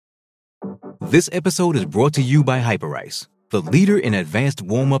This episode is brought to you by Hyperice, the leader in advanced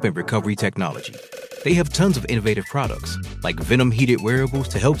warm-up and recovery technology. They have tons of innovative products, like Venom-heated wearables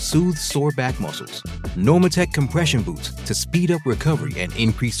to help soothe sore back muscles, Normatec compression boots to speed up recovery and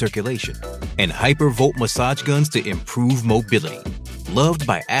increase circulation, and Hypervolt massage guns to improve mobility. Loved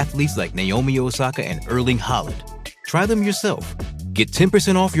by athletes like Naomi Osaka and Erling Haaland. Try them yourself. Get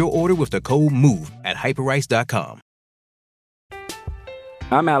 10% off your order with the code MOVE at hyperice.com.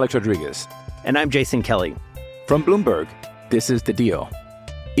 I'm Alex Rodriguez. And I'm Jason Kelly. From Bloomberg, this is The Deal.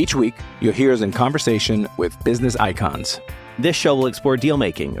 Each week, you'll hear us in conversation with business icons. This show will explore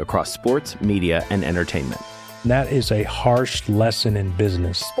deal-making across sports, media, and entertainment. That is a harsh lesson in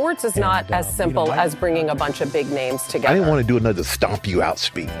business. Sports is not as simple as bringing a bunch of big names together. I didn't want to do another stomp you out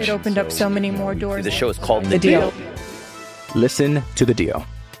speech. It opened up so many more doors. The show is called The Deal. Listen to The Deal.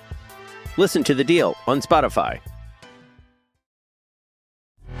 Listen to The Deal on Spotify.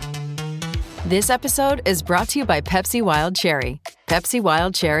 This episode is brought to you by Pepsi Wild Cherry. Pepsi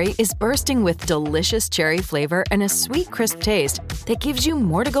Wild Cherry is bursting with delicious cherry flavor and a sweet, crisp taste that gives you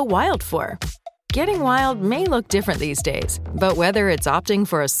more to go wild for. Getting wild may look different these days, but whether it's opting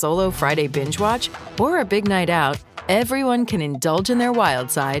for a solo Friday binge watch or a big night out, everyone can indulge in their wild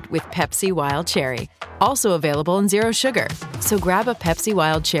side with Pepsi Wild Cherry. Also available in Zero Sugar. So grab a Pepsi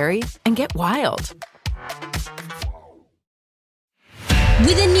Wild Cherry and get wild.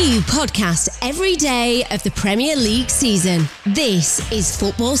 With a new podcast every day of the Premier League season, this is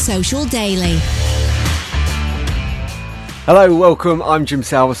Football Social Daily. Hello, welcome, I'm Jim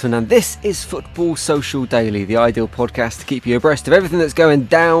Salverson and this is Football Social Daily, the ideal podcast to keep you abreast of everything that's going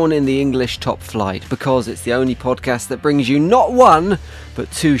down in the English top flight, because it's the only podcast that brings you not one,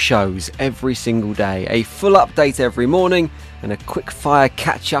 but two shows every single day. A full update every morning and a quick fire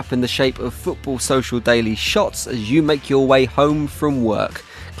catch up in the shape of Football Social Daily shots as you make your way home from work.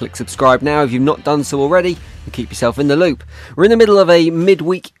 Click subscribe now if you've not done so already and keep yourself in the loop. We're in the middle of a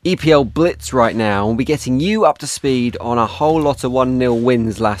midweek EPL blitz right now and we're getting you up to speed on a whole lot of 1-0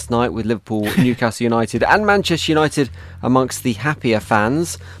 wins last night with Liverpool, Newcastle United and Manchester United amongst the happier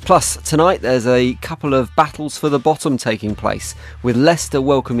fans. Plus tonight there's a couple of battles for the bottom taking place, with Leicester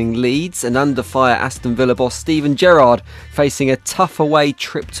welcoming Leeds and under fire Aston Villa boss Steven Gerrard facing a tough away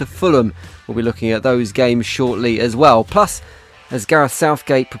trip to Fulham. We'll be looking at those games shortly as well. Plus, as Gareth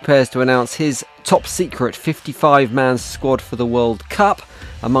Southgate prepares to announce his top secret 55-man squad for the World Cup,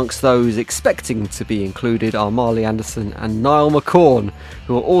 amongst those expecting to be included are Marley Anderson and Niall McCorn,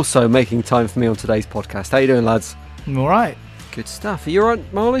 who are also making time for me on today's podcast. How you doing, lads? I'm all right. Good stuff. Are you all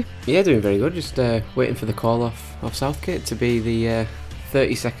right, Marley? Yeah, doing very good. Just waiting for the call off Southgate to be the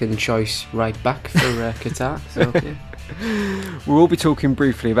 32nd choice right back for Qatar. So, yeah. We'll all be talking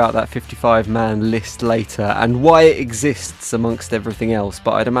briefly about that 55-man list later and why it exists amongst everything else,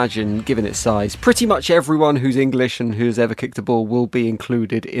 but I'd imagine, given its size, pretty much everyone who's English and who's ever kicked a ball will be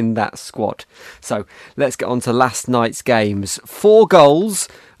included in that squad. So let's get on to last night's games. 4 goals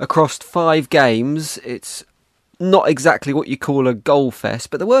across 5 games. It's not exactly what you call a goal fest,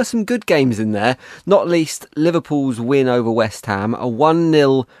 but there were some good games in there, not least Liverpool's win over West Ham, a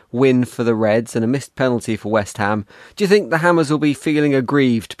 1-0 win for the Reds and a missed penalty for West Ham. Do you think the Hammers will be feeling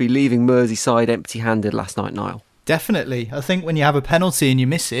aggrieved to be leaving Merseyside empty-handed last night, Niall? Definitely. I think when you have a penalty and you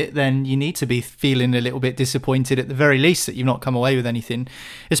miss it, then you need to be feeling a little bit disappointed at the very least that you've not come away with anything.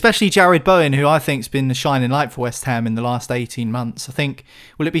 Especially Jared Bowen, who I think's been the shining light for West Ham in the last 18 months. I think,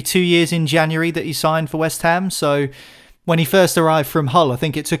 will it be 2 years in January that he signed for West Ham? So when he first arrived from Hull, I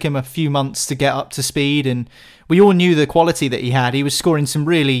think it took him a few months to get up to speed, and we all knew the quality that he had. He was scoring some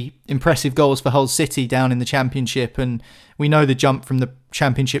really impressive goals for Hull City down in the Championship, and we know the jump from the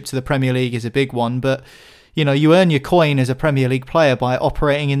Championship to the Premier League is a big one, but you know, you earn your coin as a Premier League player by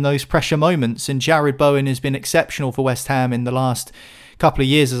operating in those pressure moments, and Jared Bowen has been exceptional for West Ham in the last couple of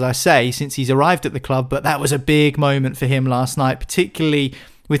years, as I say, since he's arrived at the club. But that was a big moment for him last night, particularly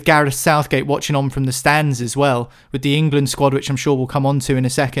with Gareth Southgate watching on from the stands as well, with the England squad, which I'm sure we'll come on to in a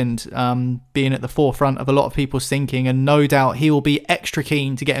second, being at the forefront of a lot of people's thinking, and no doubt he will be extra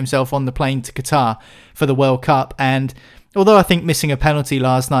keen to get himself on the plane to Qatar for the World Cup. And although I think missing a penalty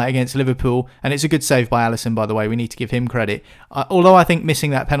last night against Liverpool, and it's a good save by Alisson, by the way, we need to give him credit. Although I think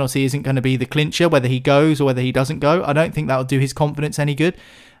missing that penalty isn't going to be the clincher, whether he goes or whether he doesn't go, I don't think that'll do his confidence any good.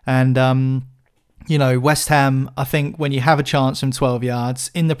 And, you know, West Ham, I think when you have a chance from 12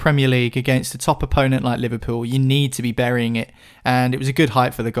 yards in the Premier League against a top opponent like Liverpool, you need to be burying it. And it was a good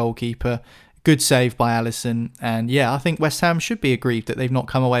height for the goalkeeper. Good save by Alisson. And yeah, I think West Ham should be aggrieved that they've not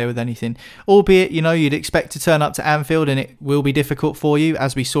come away with anything. Albeit, you'd expect to turn up to Anfield and it will be difficult for you,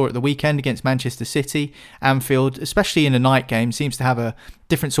 as we saw at the weekend against Manchester City. Anfield, especially in a night game, seems to have a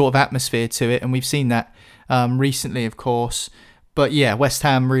different sort of atmosphere to it. And we've seen that recently, of course. But yeah, West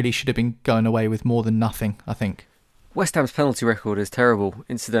Ham really should have been going away with more than nothing, I think. West Ham's penalty record is terrible,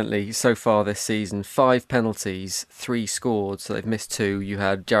 incidentally, so far this season. 5 penalties, 3 scored, so they've missed 2. You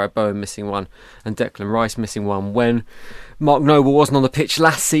had Jarrod Bowen missing 1 and Declan Rice missing 1. When Mark Noble wasn't on the pitch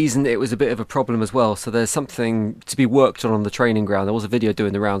last season, it was a bit of a problem as well, so there's something to be worked on the training ground. There was a video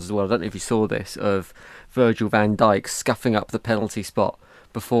doing the rounds as well, I don't know if you saw this, of Virgil van Dijk scuffing up the penalty spot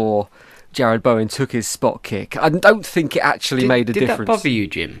before Jarrod Bowen took his spot kick. I don't think it actually made a difference. Did that bother you,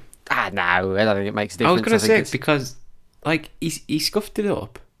 Jim? No, I don't think it makes a difference. I was going to say it because... he scuffed it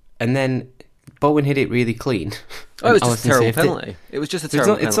up, and then Bowen hit it really clean. Oh, it was just a terrible penalty. It was just a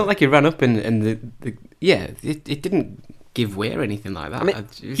terrible penalty. It's not like he ran up and it didn't give way or anything like that. I mean,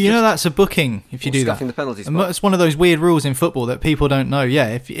 that's a booking if you do that. The penalty spot. It's one of those weird rules in football that people don't know.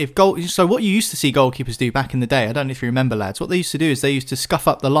 Yeah, if goal. So what you used to see goalkeepers do back in the day, I don't know if you remember, lads. What they used to do is they used to scuff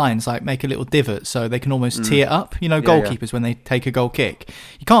up the lines, like make a little divot so they can almost tee it up. Goalkeepers when they take a goal kick,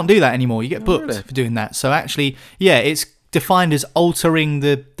 you can't do that anymore. You get booked for doing that. So actually, it's defined as altering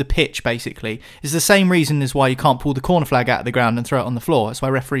the pitch, basically. It's the same reason as why you can't pull the corner flag out of the ground and throw it on the floor. That's why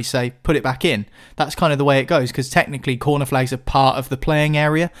referees say put it back in. That's kind of the way it goes, because technically corner flags are part of the playing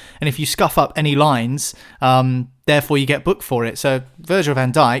area, and if you scuff up any lines, therefore you get booked for it. So Virgil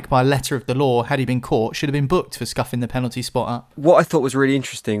van Dijk, by letter of the law, had he been caught, should have been booked for scuffing the penalty spot up. What I thought was really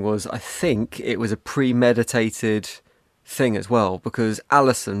interesting was I think it was a premeditated thing as well, because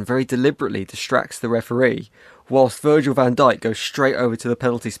Alisson very deliberately distracts the referee whilst Virgil van Dijk goes straight over to the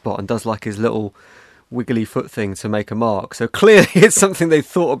penalty spot and does like his little wiggly foot thing to make a mark. So clearly it's something they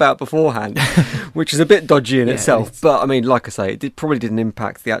thought about beforehand, which is a bit dodgy in itself. But I mean, like I say, probably didn't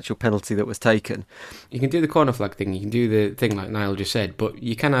impact the actual penalty that was taken. You can do the corner flag thing, you can do the thing like Niall just said, but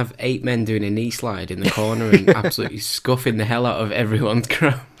you can have 8 men doing a knee slide in the corner and absolutely scuffing the hell out of everyone's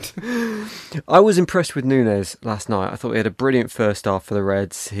ground. I was impressed with Núñez last night. I thought he had a brilliant first half for the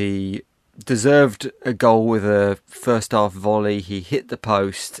Reds. He deserved a goal with a first half volley. He hit the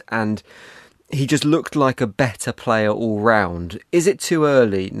post and he just looked like a better player all round. Is it too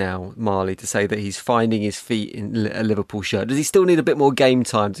early now, Marley, to say that he's finding his feet in a Liverpool shirt? Does he still need a bit more game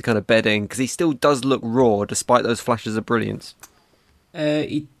time to kind of bed in? Because he still does look raw despite those flashes of brilliance.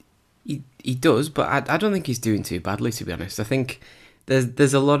 He does, but I don't think he's doing too badly, to be honest. I think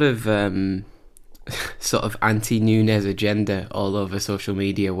there's a lot of sort of anti-Núñez agenda all over social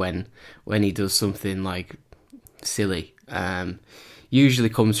media when he does something like silly. Usually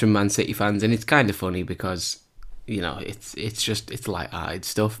comes from Man City fans, and it's kind of funny because it's light-hearted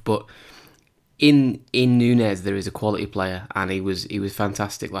stuff. But in Núñez there is a quality player, and he was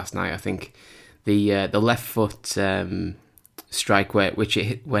fantastic last night. I think the left foot strike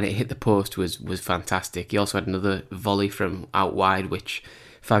when it hit the post was fantastic. He also had another volley from out wide, which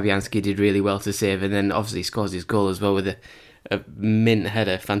Fabianski did really well to save, and then obviously scores his goal as well with a mint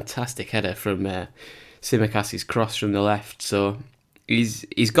header, fantastic header from Simicas's cross from the left. So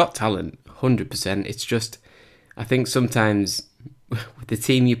he's got talent, 100%. It's just, I think sometimes the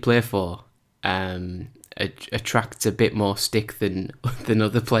team you play for attracts a bit more stick than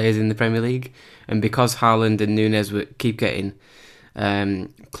other players in the Premier League, and because Haaland and Núñez keep getting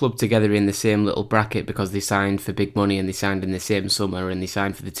clubbed together in the same little bracket because they signed for big money and they signed in the same summer and they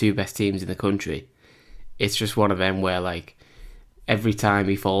signed for the 2 best teams in the country, it's just one of them where like every time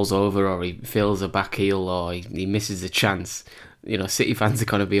he falls over or he fills a back heel or he misses a chance, City fans are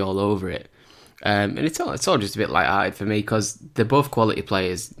going to be all over it. And it's all just a bit light-hearted for me because they're both quality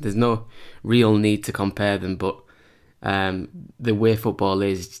players. There's no real need to compare them, but the way football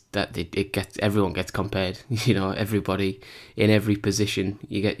is that everyone gets compared. Everybody in every position.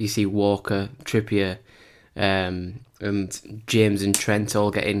 You see Walker, Trippier, and James and Trent all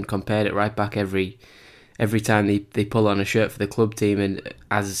getting compared at right back every time they pull on a shirt for the club team, and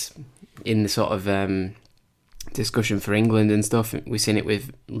as in the sort of discussion for England and stuff, we've seen it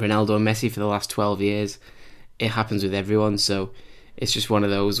with Ronaldo and Messi for the last 12 years. It happens with everyone, so it's just one of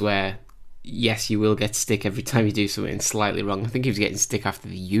those where yes, you will get stick every time you do something slightly wrong. I think he was getting stick after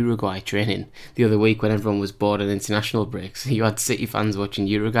the Uruguay training the other week when everyone was bored on international breaks. You had City fans watching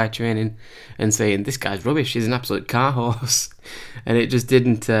Uruguay training and saying, this guy's rubbish, he's an absolute car horse. And it just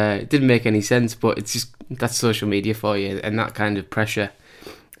didn't make any sense, but it's just, that's social media for you, and that kind of pressure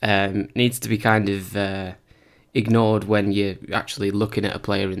needs to be kind of ignored when you're actually looking at a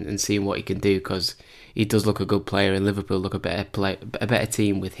player and seeing what he can do, because he does look a good player, and Liverpool look a better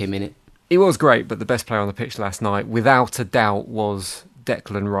team with him in it. He was great, but the best player on the pitch last night, without a doubt, was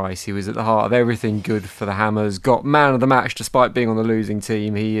Declan Rice. He was at the heart of everything good for the Hammers, got man of the match despite being on the losing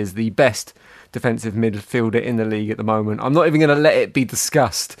team. He is the best defensive midfielder in the league at the moment. I'm not even going to let it be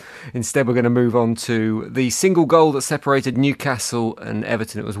discussed. Instead, we're going to move on to the single goal that separated Newcastle and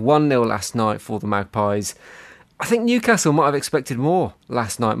Everton. It was 1-0 last night for the Magpies. I think Newcastle might have expected more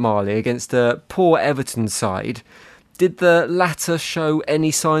last night, Marley, against a poor Everton side. Did the latter show any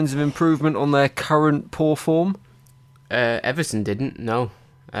signs of improvement on their current poor form? Everton didn't. No,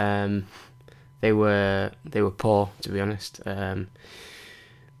 they were poor, to be honest.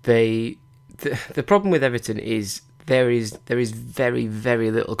 The problem with Everton is there is very,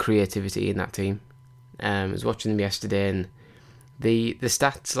 very little creativity in that team. I was watching them yesterday, and the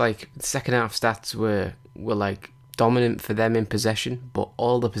stats, like the second half stats, were like dominant for them in possession, but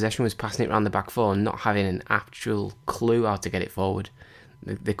all the possession was passing it around the back four and not having an actual clue how to get it forward.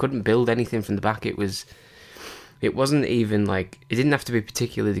 They couldn't build anything from the back. It wasn't even like, it didn't have to be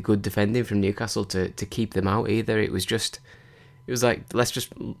particularly good defending from Newcastle to keep them out either. It was like, let's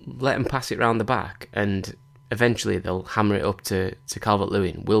just let them pass it around the back, and eventually they'll hammer it up to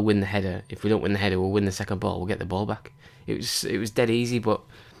Calvert-Lewin. We'll win the header. If we don't win the header, we'll win the second ball. We'll get the ball back. It was dead easy, but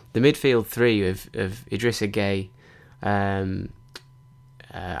the midfield three of Idrissa Gueye,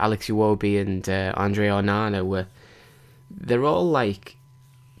 Alex Iwobi and Andre Onana they're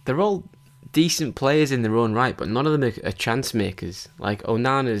all decent players in their own right, but none of them are chance makers. Like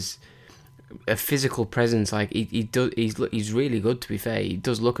Onana's a physical presence, like he's really good, to be fair. He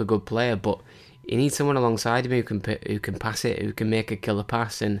does look a good player, but he needs someone alongside him who can pass it, who can make a killer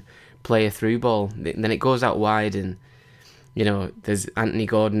pass and play a through ball. Then it goes out wide, and you know, there's Anthony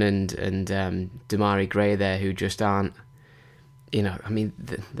Gordon and Demarai Gray there who just aren't, you know, I mean,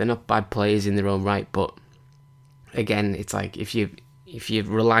 they're not bad players in their own right, but again, it's like if you're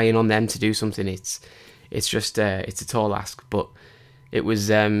relying on them to do something, it's just it's a tall ask. But it was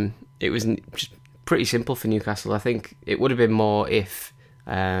just pretty simple for Newcastle. I think it would have been more if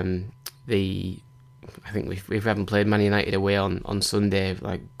I think we haven't played Man United away on Sunday,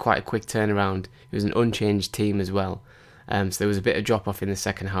 like quite a quick turnaround. It was an unchanged team as well. So there was a bit of drop off in the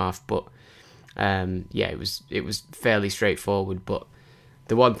second half, but it was fairly straightforward. But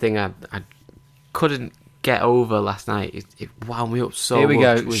the one thing I couldn't get over last night, it wound me up so much. Here we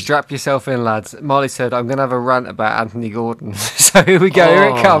go. Strap yourself in, lads. Marley said, I'm going to have a rant about Anthony Gordon. So here we go.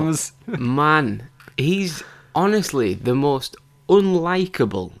 Here it comes. Man, he's honestly the most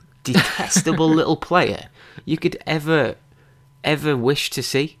unlikable, detestable little player you could ever wish to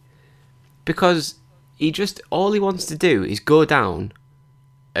see. Because all he wants to do is go down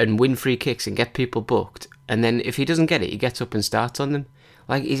and win free kicks and get people booked, and then if he doesn't get it, he gets up and starts on them.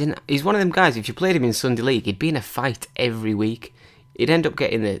 Like, he's one of them guys, if you played him in Sunday League, he'd be in a fight every week. He'd end up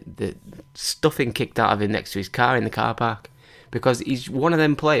getting the stuffing kicked out of him next to his car in the car park, because he's one of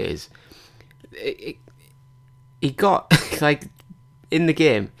them players. He got, like, in the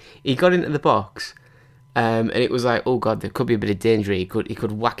game, he got into the box, and it was like, oh god, there could be a bit of danger. He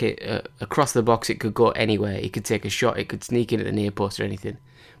could whack it across the box. It could go anywhere. He could take a shot. It could sneak in at the near post or anything.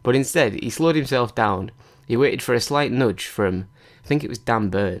 But instead, he slowed himself down. He waited for a slight nudge from, I think it was Dan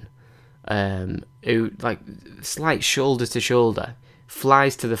Burn, who, like, slight shoulder to shoulder,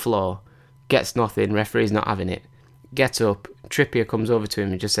 flies to the floor, gets nothing. Referee's not having it. Gets up. Trippier comes over to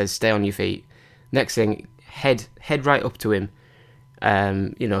him and just says, "Stay on your feet." Next thing, head right up to him.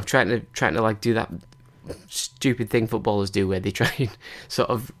 You know, trying to like do that stupid thing footballers do where they try and sort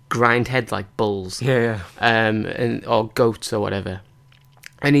of grind head like bulls, and or goats or whatever.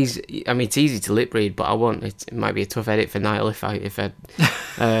 And it's easy to lip read, but it might be a tough edit for Niall if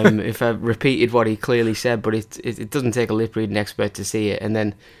I repeated what he clearly said, but it doesn't take a lip reading expert to see it. And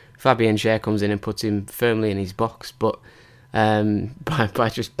then Fabian Schär comes in and puts him firmly in his box, but by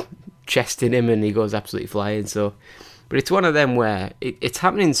just chesting him, and he goes absolutely flying. So. But it's one of them where it's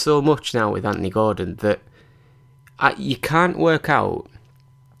happening so much now with Anthony Gordon that you can't work out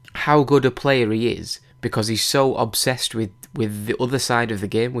how good a player he is, because he's so obsessed with the other side of the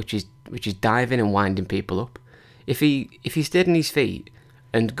game, which is diving and winding people up. If he stayed on his feet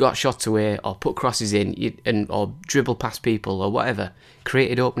and got shots away or put crosses in or dribble past people or whatever,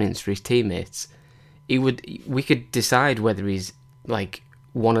 created openings for his teammates, we could decide whether he's like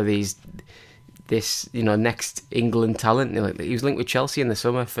one of this, you know, next England talent. He was linked with Chelsea in the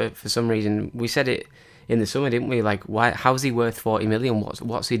summer for some reason. We said it in the summer, didn't we? Like, why? How's he worth 40 million?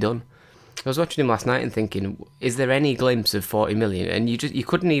 What's he done? I was watching him last night and thinking, is there any glimpse of 40 million? And you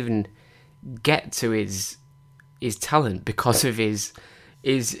couldn't even get to his talent because of his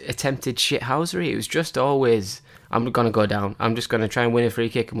attempted shithousery. It was just always I'm going to go down. I'm just going to try and win a free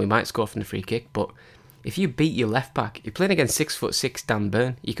kick, and we might score from the free kick. But if you beat your left back, you're playing against 6'6" Dan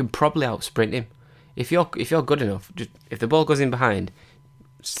Burn. You can probably out sprint him. If you're good enough, if the ball goes in behind,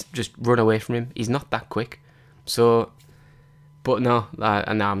 just run away from him. He's not that quick. So, but no,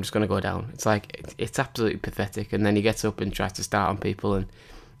 I'm just going to go down. It's like, it's absolutely pathetic. And then he gets up and tries to start on people, and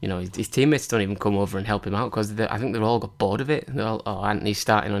his teammates don't even come over and help him out, because I think they've all got bored of it. They're all, Anthony's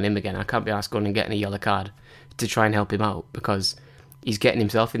starting on him again. I can't be asked going and getting a yellow card to try and help him out, because he's getting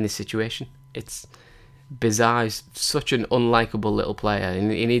himself in this situation. It's bizarre. He's such an unlikable little player,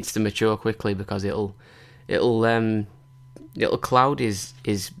 and he needs to mature quickly, because it'll cloud his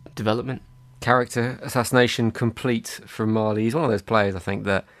development. Character assassination complete from Marley. He's one of those players, I think,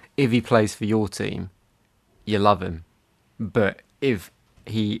 that if he plays for your team, you love him. But if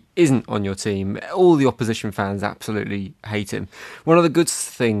he isn't on your team, all the opposition fans absolutely hate him. One of the good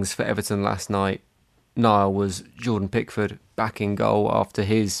things for Everton last night, Niall, was Jordan Pickford back in goal after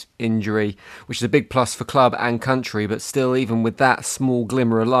his injury, which is a big plus for club and country. But still, even with that small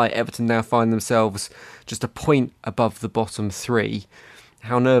glimmer of light, Everton now find themselves just a point above the bottom three.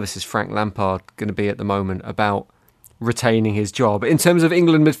 How nervous is Frank Lampard going to be at the moment about retaining his job? In terms of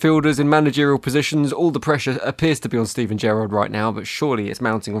England midfielders in managerial positions, all the pressure appears to be on Steven Gerrard right now, but surely it's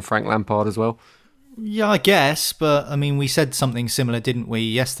mounting on Frank Lampard as well. Yeah, I guess, but I mean, we said something similar, didn't we,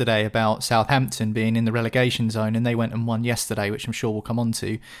 yesterday about Southampton being in the relegation zone, and they went and won yesterday, which I'm sure we'll come on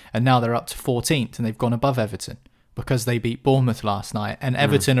to, and now they're up to 14th, and they've gone above Everton because they beat Bournemouth last night, and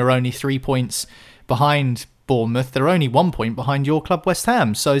Everton are only 3 points behind Bournemouth. They're only 1 point behind your club, West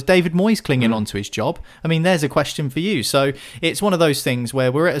Ham. So is David Moyes clinging on to his job? I mean, there's a question for you. So it's one of those things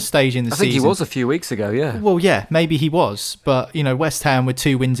where we're at a stage in the season. I think he was a few weeks ago, yeah. Well, yeah, maybe he was. But, West Ham with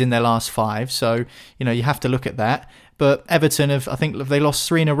 2 wins in their last 5. So, you have to look at that. But Everton they lost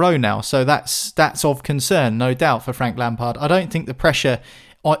 3 in a row now. So that's of concern, no doubt, for Frank Lampard. I don't think the pressure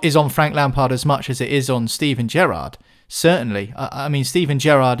is on Frank Lampard as much as it is on Steven Gerrard. Certainly. I mean, Steven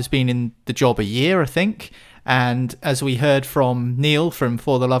Gerrard has been in the job a year, I think. And as we heard from Neil from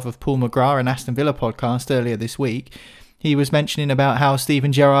For the Love of Paul McGrath and Aston Villa podcast earlier this week, he was mentioning about how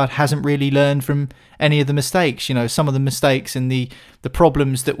Steven Gerrard hasn't really learned from any of the mistakes. Some of the mistakes and the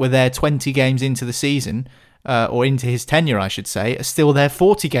problems that were there 20 games into the season, or into his tenure, I should say, are still there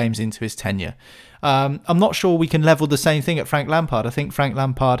 40 games into his tenure. I'm not sure we can level the same thing at Frank Lampard. I think Frank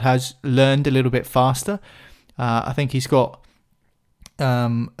Lampard has learned a little bit faster. I think he's got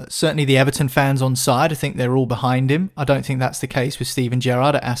certainly the Everton fans on side. I think they're all behind him. I don't think that's the case with Steven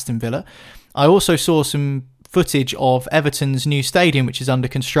Gerrard at Aston Villa. I also saw some footage of Everton's new stadium, which is under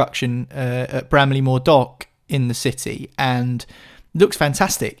construction at Bramley-Moore Dock in the city, and looks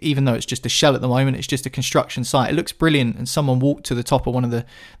fantastic. Even though it's just a shell at the moment, it's just a construction site. It looks brilliant, and someone walked to the top of one of the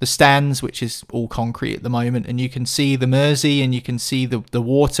stands, which is all concrete at the moment, and you can see the Mersey and you can see the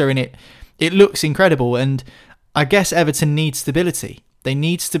water in it. It looks incredible, and I guess Everton needs stability. They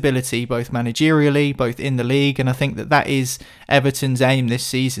need stability, both managerially, both in the league, and I think that is Everton's aim this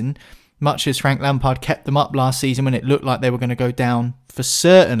season. Much as Frank Lampard kept them up last season when it looked like they were going to go down for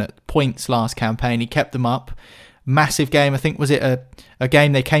certain at points last campaign, he kept them up. Massive game, I think, was it a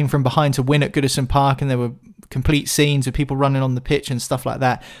game they came from behind to win at Goodison Park, and there were complete scenes of people running on the pitch and stuff like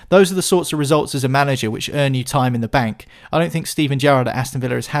that. Those are the sorts of results as a manager which earn you time in the bank. I don't think Steven Gerrard at Aston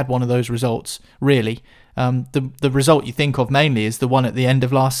Villa has had one of those results, really. The result you think of mainly is the one at the end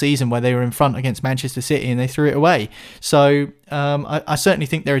of last season where they were in front against Manchester City and they threw it away. So I certainly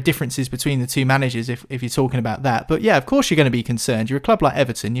think there are differences between the two managers if you're talking about that. But yeah, of course you're going to be concerned. You're a club like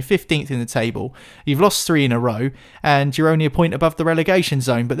Everton, you're 15th in the table, you've lost 3 in a row, and you're only a point above the relegation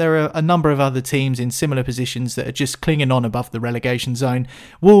zone. But there are a number of other teams in similar positions that are just clinging on above the relegation zone.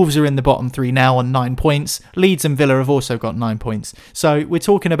 Wolves are in the bottom 3 now on 9 points. Leeds and Villa have also got 9 points. So we're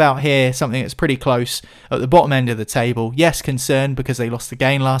talking about here something that's pretty close at the bottom end of the table. Yes, concerned because they lost the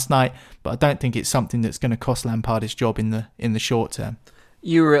game last night, but I don't think it's something that's going to cost Lampard his job in the short term.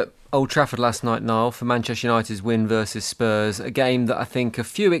 You were at Old Trafford last night, Niall, for Manchester United's win versus Spurs, a game that I think a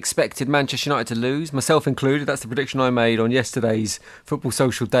few expected Manchester United to lose, myself included. That's the prediction I made on yesterday's Football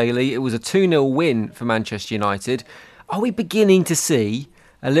Social Daily. It was a 2-0 win for Manchester United. Are we beginning to see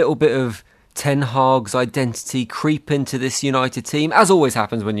a little bit of Ten Hag's identity creep into this United team? As always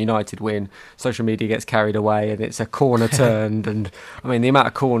happens when United win, social media gets carried away and it's a corner turned. And I mean, the amount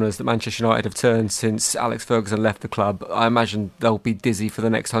of corners that Manchester United have turned since Alex Ferguson left the club, I imagine they'll be dizzy for the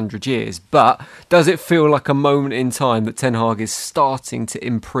next 100 years. But does it feel like a moment in time that Ten Hag is starting to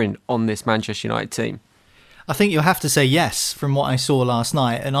imprint on this Manchester United team? I think you'll have to say yes from what I saw last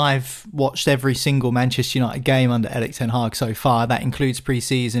night, and I've watched every single Manchester United game under Erik ten Hag so far. That includes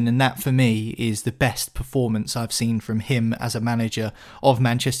pre-season, and that for me is the best performance I've seen from him as a manager of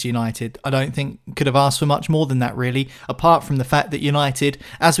Manchester United. I don't think could have asked for much more than that, really, apart from the fact that United,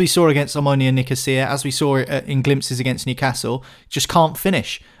 as we saw against Omonia Nicosia, as we saw in glimpses against Newcastle, just can't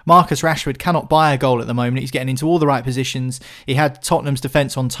finish. Marcus Rashford cannot buy a goal at the moment. He's getting into all the right positions. He had Tottenham's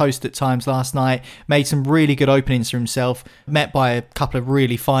defence on toast at times last night, made some really good openings for himself, met by a couple of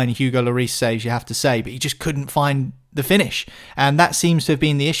really fine Hugo Lloris saves, you have to say, but he just couldn't find the finish. And that seems to have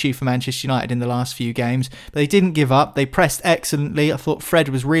been the issue for Manchester United in the last few games. But they didn't give up. They pressed excellently. I thought Fred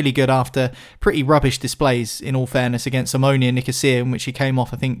was really good after pretty rubbish displays, in all fairness, against Omonia Nicosia, in which he came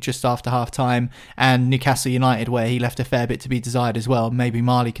off, I think, just after half-time, and Newcastle United, where he left a fair bit to be desired as well. Maybe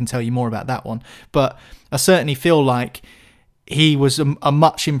Marley can tell you more about that one. But I certainly feel like he was a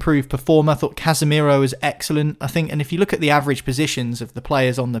much improved performer. I thought Casemiro was excellent. I think, and if you look at the average positions of the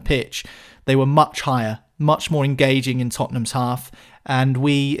players on the pitch, they were much higher, much more engaging in Tottenham's half. And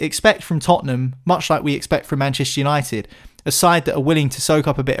we expect from Tottenham, much like we expect from Manchester United, a side that are willing to soak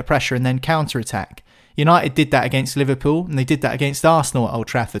up a bit of pressure and then counter-attack. United did that against Liverpool, and they did that against Arsenal at Old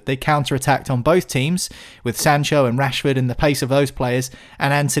Trafford. They counter-attacked on both teams with Sancho and Rashford and the pace of those players,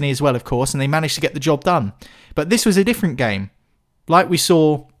 and Antony as well, of course, and they managed to get the job done. But this was a different game. Like we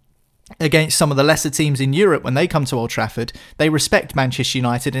saw against some of the lesser teams in Europe when they come to Old Trafford, they respect Manchester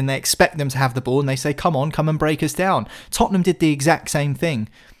United and they expect them to have the ball and they say, come on, come and break us down. Tottenham did the exact same thing.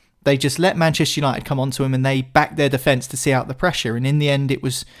 They just let Manchester United come onto them and they backed their defence to see out the pressure. And in the end, it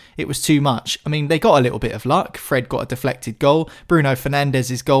was too much. I mean, they got a little bit of luck. Fred got a deflected goal. Bruno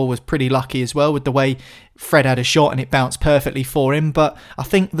Fernandes's goal was pretty lucky as well, with the way Fred had a shot and it bounced perfectly for him. But I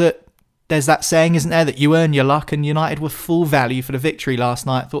think that there's that saying, isn't there, that you earn your luck, and United were full value for the victory last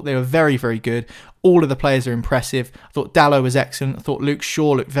night. I thought they were very, very good. All of the players are impressive. I thought Dalot was excellent. I thought Luke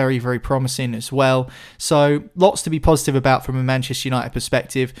Shaw looked very, very promising as well. So lots to be positive about from a Manchester United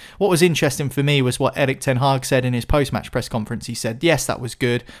perspective. What was interesting for me was what Erik ten Hag said in his post-match press conference. He said, yes, that was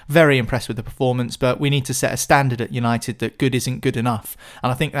good. Very impressed with the performance, but we need to set a standard at United that good isn't good enough.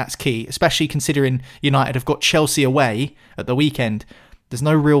 And I think that's key, especially considering United have got Chelsea away at the weekend. There's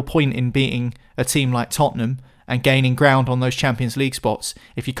no real point in beating a team like Tottenham and gaining ground on those Champions League spots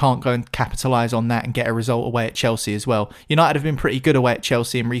if you can't go and capitalise on that and get a result away at Chelsea as well. United have been pretty good away at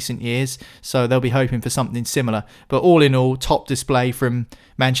Chelsea in recent years, so they'll be hoping for something similar. But all in all, top display from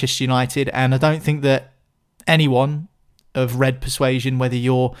Manchester United, and I don't think that anyone of red persuasion, whether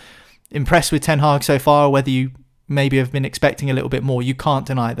you're impressed with Ten Hag so far or whether you maybe have been expecting a little bit more, you can't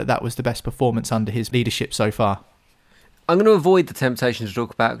deny that that was the best performance under his leadership so far. I'm going to avoid the temptation to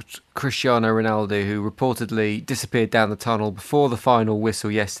talk about Cristiano Ronaldo, who reportedly disappeared down the tunnel before the final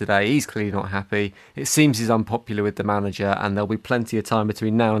whistle yesterday. He's clearly not happy. It seems he's unpopular with the manager, and there'll be plenty of time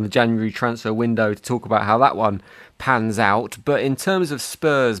between now and the January transfer window to talk about how that one pans out. But in terms of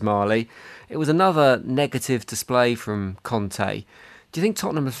Spurs, Marley, it was another negative display from Conte. Do you think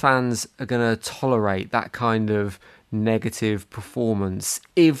Tottenham fans are going to tolerate that kind of negative performance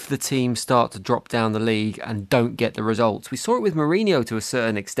if the team start to drop down the league and don't get the results? We saw it with Mourinho to a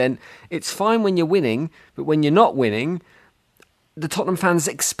certain extent. It's fine when you're winning, but when you're not winning, the Tottenham fans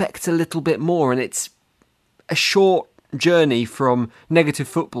expect a little bit more, and it's a short journey from negative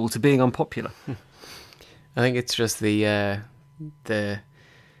football to being unpopular. I think it's just the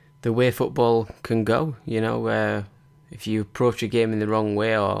way football can go, you know, if you approach a game in the wrong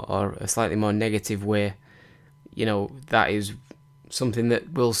way or a slightly more negative way, you know, that is something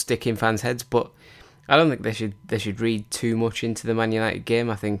that will stick in fans' heads. But I don't think they should read too much into the Man United game.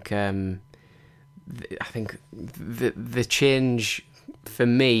 I think the change for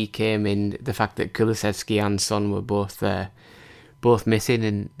me came in the fact that Kulusevski and Son were both missing,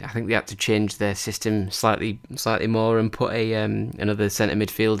 and I think they had to change their system slightly more and put another centre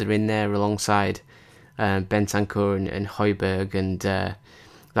midfielder in there alongside Bentancur and Højbjerg, and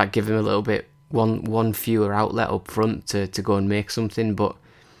that gave them a little bit one fewer outlet up front to go and make something. But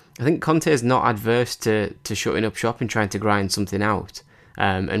I think Conte is not adverse to shutting up shop and trying to grind something out,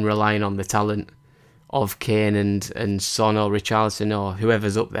 and relying on the talent of Kane and Son or Richarlison or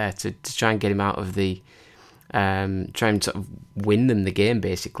whoever's up there to try and get him out of the try and sort of win them the game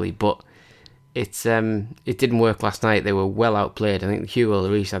basically. But it didn't work last night. They were well outplayed. I think Hugo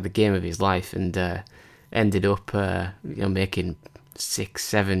Lloris had the game of his life and ended up making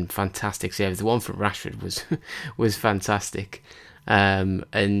 6-7 fantastic saves. The one from Rashford was fantastic,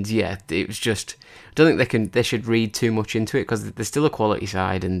 and yeah, it was just, I don't think they should read too much into it, because they're still a quality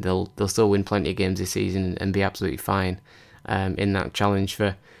side and they'll still win plenty of games this season and be absolutely fine in that challenge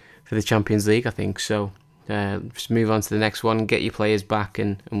for the Champions League, I think. So just move on to the next one, get your players back,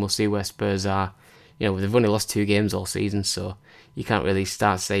 and we'll see where Spurs are. They've only lost 2 games all season, so you can't really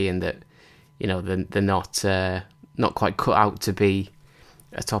start saying that, they're not quite cut out to be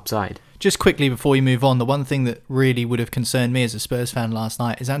a top side. Just quickly before we move on, the one thing that really would have concerned me as a Spurs fan last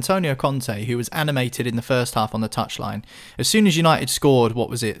night is Antonio Conte, who was animated in the first half on the touchline. As soon as United scored,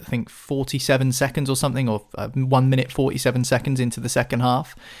 47 seconds or something, or 1 minute 47 seconds into the second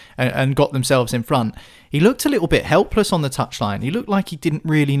half, and got themselves in front, he looked a little bit helpless on the touchline. He looked like he didn't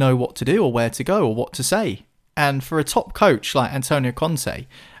really know what to do or where to go or what to say. And for a top coach like Antonio Conte,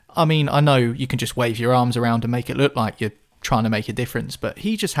 I mean, I know you can just wave your arms around and make it look like you're trying to make a difference, but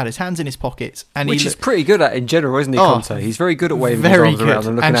he just had his hands in his pockets, and which he's pretty good at in general, isn't he, Conte? He's very good at waving his arms around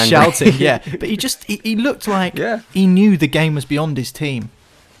and looking angry. Shouting, yeah. But he looked like he knew the game was beyond his team.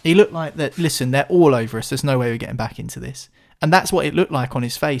 He looked like that. Listen, they're all over us. There's no way we're getting back into this. And that's what it looked like on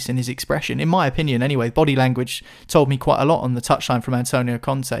his face and his expression. In my opinion, anyway, body language told me quite a lot on the touchline from Antonio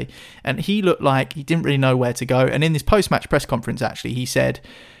Conte. And he looked like he didn't really know where to go. And in this post-match press conference, actually, he said,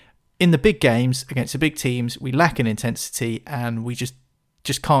 in the big games against the big teams, we lack in intensity and we just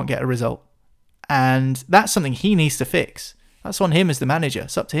can't get a result. And that's something he needs to fix. That's on him as the manager.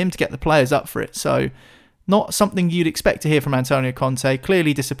 It's up to him to get the players up for it. So not something you'd expect to hear from Antonio Conte.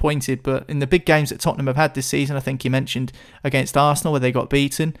 Clearly disappointed, but in the big games that Tottenham have had this season, I think he mentioned against Arsenal where they got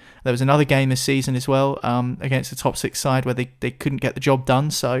beaten. There was another game this season as well against the top 6 side where they couldn't get the job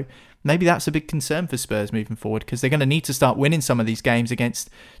done. So maybe that's a big concern for Spurs moving forward, because they're going to need to start winning some of these games against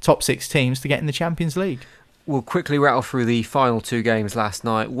top 6 teams to get in the Champions League. We'll quickly rattle through the final 2 games last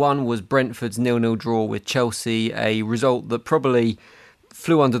night. One was Brentford's 0-0 draw with Chelsea, a result that probably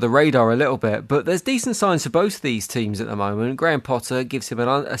flew under the radar a little bit, but there's decent signs for both these teams at the moment. Graham Potter gives him a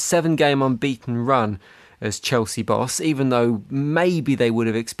 7-game unbeaten run as Chelsea boss, even though maybe they would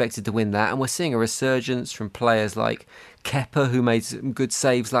have expected to win that. And we're seeing a resurgence from players like Kepa, who made some good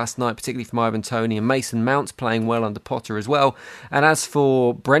saves last night, particularly from Ivan Toney, and Mason Mount's playing well under Potter as well. And as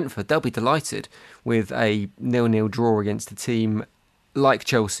for Brentford, they'll be delighted with a 0-0 draw against a team like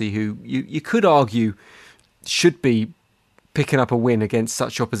Chelsea, who you could argue should be picking up a win against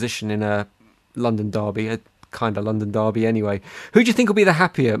such opposition in a London derby, a kind of London derby anyway. Who do you think will be the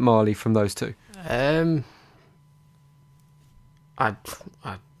happier, Marley, from those two? I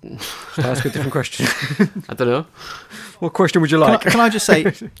ask a different question. I don't know. What question would you like? Can I just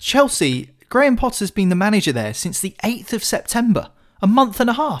say, Chelsea, Graham Potter's been the manager there since the 8th of September. A month and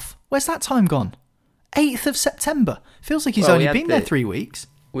a half. Where's that time gone? 8th of September. Feels like he's only been there 3 weeks.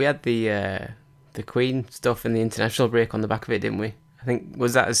 We had the Queen stuff in the international break on the back of it, didn't we? I think,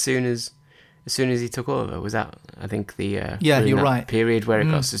 was that as soon as he took over? Was that, I think, the you're right, period where it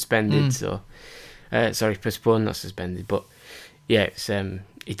got suspended? So postponed, not suspended. But yeah, it's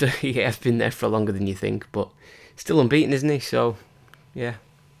he has been there for longer than you think, but still unbeaten, isn't he? So yeah,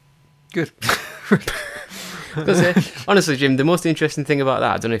 good. Because honestly, Jim, the most interesting thing about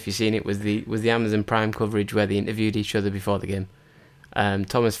that, I don't know if you've seen it, was the Amazon Prime coverage where they interviewed each other before the game.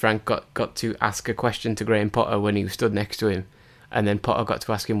 Thomas Frank got to ask a question to Graham Potter when he stood next to him, and then Potter got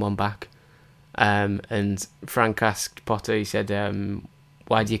to ask him one back. And Frank asked Potter, he said,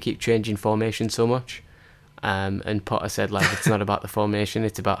 why do you keep changing formation so much? And Potter said, it's not about the formation,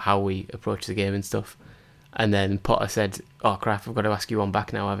 it's about how we approach the game and stuff. And then Potter said, oh crap, I've got to ask you one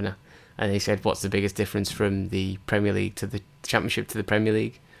back now, haven't I? And he said, what's the biggest difference from the Premier League to the Championship to the Premier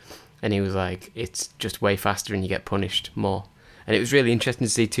League? And he was like, it's just way faster and you get punished more. And it was really interesting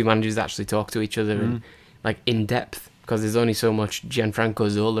to see two managers actually talk to each other and in depth, because there's only so much Gianfranco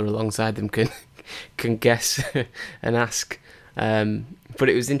Zola alongside them can guess and ask. But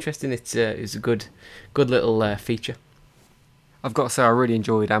it was interesting. It was a good little feature. I've got to say, I really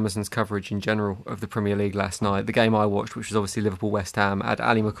enjoyed Amazon's coverage in general of the Premier League last night. The game I watched, which was obviously Liverpool-West Ham, had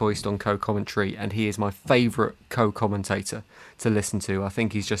Ali McCoist on co-commentary, and he is my favourite co-commentator to listen to. I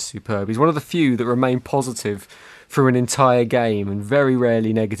think he's just superb. He's one of the few that remain positive through an entire game and very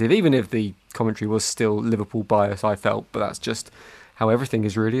rarely negative, even if the commentary was still Liverpool bias, I felt, but that's just how everything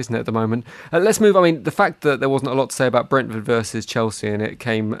is really, isn't it, at the moment? Let's move. I mean, the fact that there wasn't a lot to say about Brentford versus Chelsea and it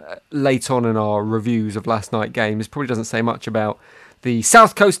came late on in our reviews of last night's games probably doesn't say much about the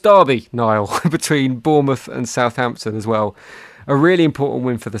South Coast derby, Niall, between Bournemouth and Southampton as well. A really important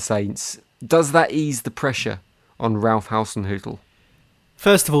win for the Saints. Does that ease the pressure on Ralph Hasenhüttl?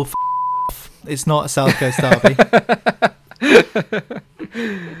 First of all, it's not a South Coast derby.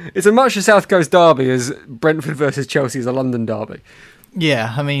 It's as much a South Coast derby as Brentford versus Chelsea is a London derby.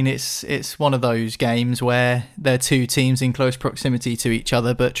 Yeah, I mean, it's one of those games where they're two teams in close proximity to each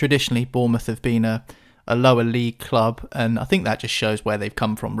other, but traditionally Bournemouth have been a a lower league club, and I think that just shows where they've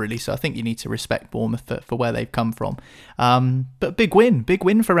come from, really. So I think you need to respect Bournemouth for where they've come from. But big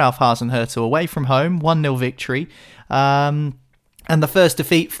win for Ralph Hasenhüttl, away from home, 1-0 victory. And the first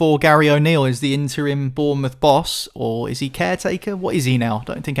defeat for Gary O'Neill as the interim Bournemouth boss, or is he caretaker? What is he now? I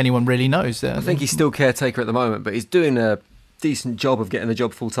don't think anyone really knows. I think he's still caretaker at the moment, but he's doing a decent job of getting the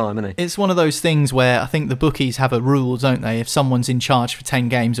job full time, isn't he? It's one of those things where I think the bookies have a rule, don't they? If someone's in charge for 10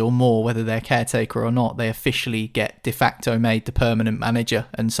 games or more, whether they're caretaker or not, they officially get de facto made the permanent manager,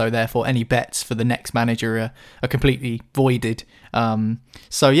 and so therefore any bets for the next manager are completely voided.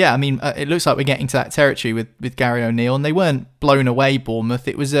 So yeah, I mean, it looks like we're getting to that territory with Gary O'Neill, and they weren't blown away, Bournemouth.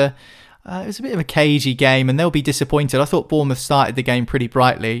 It was a bit of a cagey game, and they'll be disappointed. I thought Bournemouth started the game pretty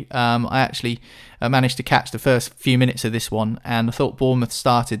brightly. I actually managed to catch the first few minutes of this one, and I thought Bournemouth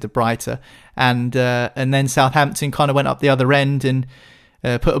started the brighter, and then Southampton kind of went up the other end and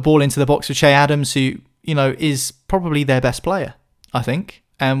put a ball into the box with Che Adams, who, you know, is probably their best player, I think.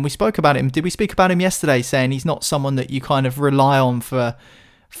 And we spoke about him. Did we speak about him yesterday, saying he's not someone that you kind of rely on for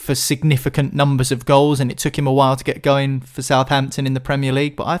significant numbers of goals, and it took him a while to get going for Southampton in the Premier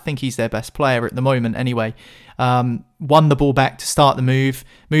League, but I think he's their best player at the moment anyway. Won the ball back to start the move,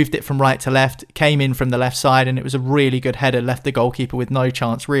 moved it from right to left, came in from the left side, and it was a really good header, left the goalkeeper with no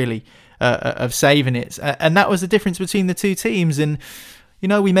chance really of saving it. And that was the difference between the two teams. And, you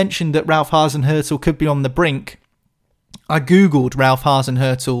know, we mentioned that Ralph Hasenhüttl could be on the brink. I googled Ralph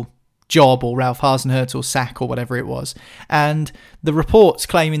Hasenhüttl job or Ralph Hasenhüttl sack or whatever it was, and the reports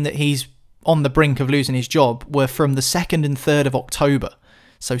claiming that he's on the brink of losing his job were from the 2nd and 3rd of October,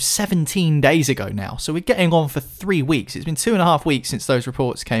 so 17 days ago now. So we're getting on for 3 weeks. It's been 2.5 weeks since those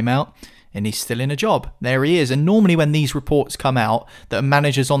reports came out, and he's still in a job. There he is. And normally when these reports come out that a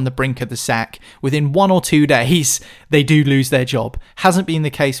manager's on the brink of the sack, within 1 or 2 days, they do lose their job. Hasn't been the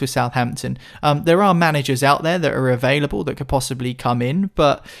case with Southampton. There are managers out there that are available that could possibly come in,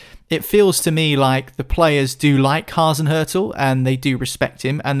 but it feels to me like the players do like Hasenhüttl and they do respect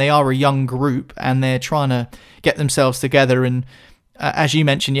him, and they are a young group and they're trying to get themselves together. And as you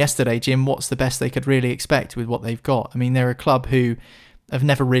mentioned yesterday, Jim, what's the best they could really expect with what they've got? I mean, they're a club who have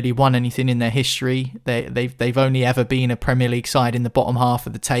never really won anything in their history. They've only ever been a Premier League side in the bottom half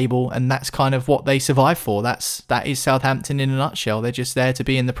of the table, and that's kind of what they survive for. That is Southampton in a nutshell. They're just there to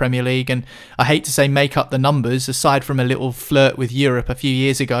be in the Premier League, and I hate to say make up the numbers, aside from a little flirt with Europe a few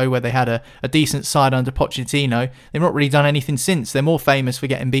years ago where they had a decent side under Pochettino, they've not really done anything since. They're more famous for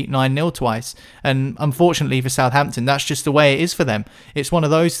getting beat 9-0 twice, and unfortunately for Southampton, that's just the way it is for them. It's one of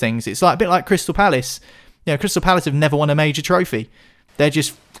those things. It's like a bit like Crystal Palace. You know, Crystal Palace have never won a major trophy. They're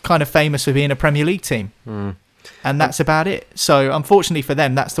just kind of famous for being a Premier League team. And that's about it. So unfortunately for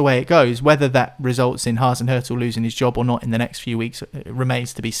them, that's the way it goes. Whether that results in Hasenhüttl losing his job or not in the next few weeks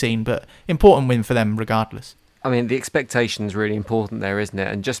remains to be seen. But important win for them regardless. I mean, the expectation is really important there, isn't it?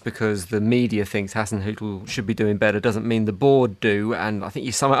 And just because the media thinks Hasenhüttl should be doing better doesn't mean the board do. And I think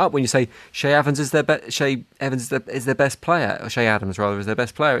you sum it up when you say Che Adams is their best player, or Che Adams rather is their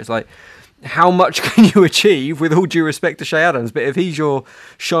best player. It's like, how much can you achieve, with all due respect to Che Adams? But if he's your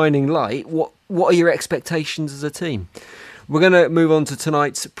shining light, what are your expectations as a team? We're going to move on to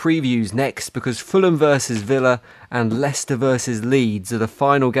tonight's previews next, because Fulham versus Villa and Leicester versus Leeds are the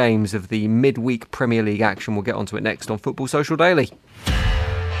final games of the midweek Premier League action. We'll get onto it next on Football Social Daily.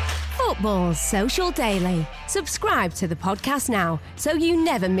 Football Social Daily. Subscribe to the podcast now so you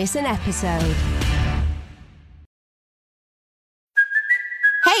never miss an episode.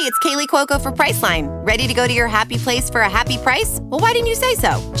 Hey, it's Kaylee Cuoco for Priceline. Ready to go to your happy place for a happy price? Well, why didn't you say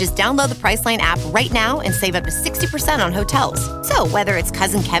so? Just download the Priceline app right now and save up to 60% on hotels. So whether it's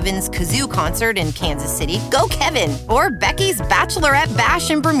Cousin Kevin's Kazoo Concert in Kansas City, go Kevin, or Becky's Bachelorette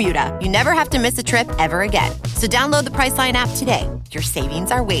Bash in Bermuda, you never have to miss a trip ever again. So download the Priceline app today. Your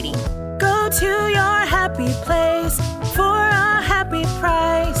savings are waiting. Go to your happy place for a happy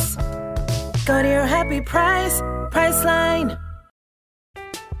price. Go to your happy price, Priceline.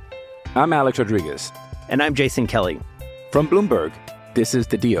 I'm Alex Rodriguez. And I'm Jason Kelly. From Bloomberg, this is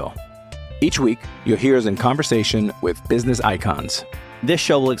The Deal. Each week, you'll hear us in conversation with business icons. This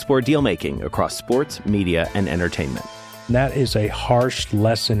show will explore deal-making across sports, media, and entertainment. That is a harsh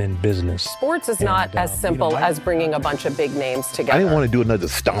lesson in business. Sports is not as simple as bringing a bunch of big names together. I didn't want to do another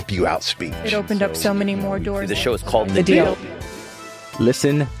stomp you out speech. It opened up so many more doors. The show is called The Deal.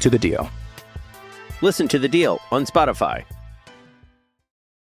 Listen to The Deal. Listen to The Deal on Spotify.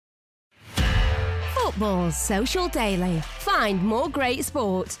 Football Social Daily. Find more great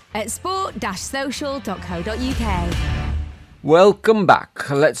sport at sport-social.co.uk. Welcome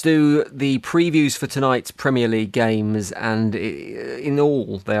back. Let's do the previews for tonight's Premier League games, and in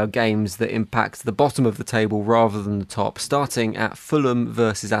all, they are games that impact the bottom of the table rather than the top, starting at Fulham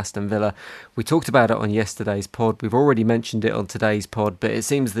versus Aston Villa. We talked about it on yesterday's pod. We've already mentioned it on today's pod, but it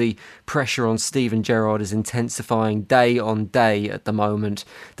seems the pressure on Steven Gerrard is intensifying day on day at the moment.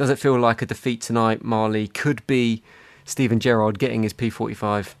 Does it feel like a defeat tonight, Marley, could be Steven Gerrard getting his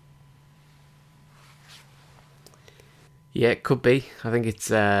P45? Yeah, it could be. I think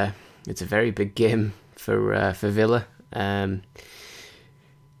it's a very big game for Villa.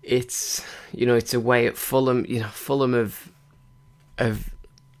 It's away at Fulham. Fulham have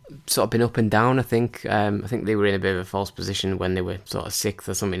sort of been up and down. I think they were in a bit of a false position when they were sort of 6th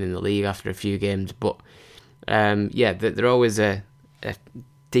or something in the league after a few games. But they're always a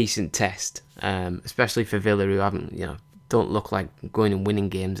decent test, especially for Villa, who don't look like going and winning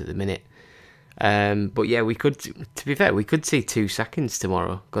games at the minute. But yeah, we could see 2 seconds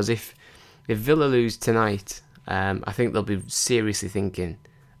tomorrow, because if Villa lose tonight, I think they'll be seriously thinking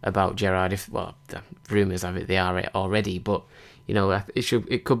about Gerrard. The rumours have it they are already, but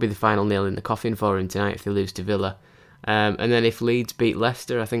it could be the final nail in the coffin for him tonight if they lose to Villa. And then if Leeds beat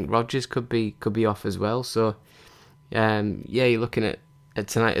Leicester, I think Rodgers could be off as well. So you're looking at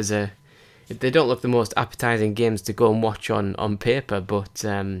tonight as they don't look the most appetising games to go and watch on paper, but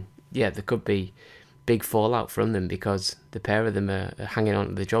there could be big fallout from them, because the pair of them are hanging on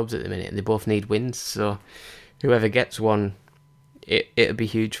to the jobs at the minute and they both need wins. So whoever gets one, it'll be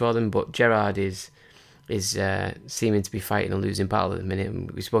huge for them. But Gerrard is seeming to be fighting a losing battle at the minute.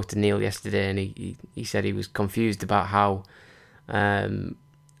 And we spoke to Neil yesterday, and he said he was confused about how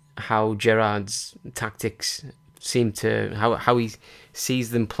Gerrard's tactics seem to how he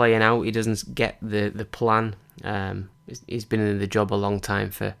sees them playing out. He doesn't get the plan. He's been in the job a long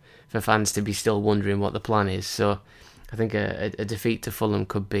time for fans to be still wondering what the plan is. So I think a defeat to Fulham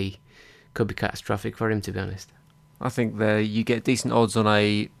could be catastrophic for him, to be honest. I think you get decent odds on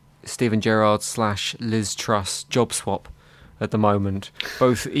a Steven Gerrard / Liz Truss job swap at the moment.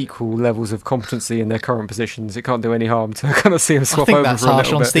 Both equal levels of competency in their current positions. It can't do any harm to kind of see them swap over. I think that's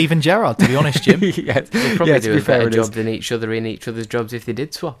harsh on Steven Gerrard, to be honest, Jim. They'd probably do a better job than each other's jobs if they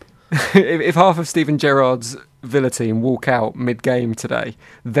did swap. If half of Steven Gerrard's Villa team walk out mid-game today,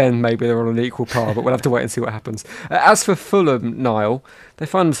 then maybe they're on an equal par, but we'll have to wait and see what happens. As for Fulham, Niall, they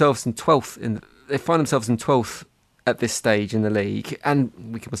find themselves in 12th at this stage in the league, and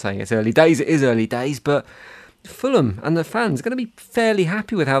we keep on saying it's early days. It is early days, but Fulham and the fans are going to be fairly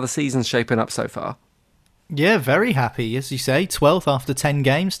happy with how the season's shaping up so far. Yeah, very happy, as you say. 12th after 10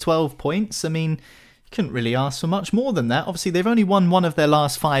 games, 12 points. I mean, couldn't really ask for much more than that. Obviously, they've only won one of their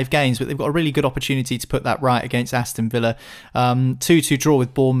last 5 games, but they've got a really good opportunity to put that right against Aston Villa. 2-2 draw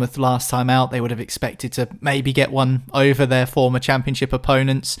with Bournemouth last time out. They would have expected to maybe get one over their former Championship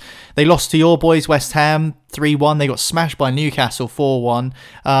opponents. They lost to your boys, West Ham, 3-1. They got smashed by Newcastle 4-1.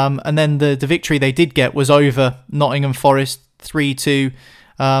 And then the victory they did get was over Nottingham Forest 3-2.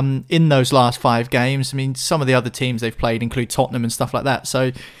 In those last 5 games. I mean, some of the other teams they've played include Tottenham and stuff like that.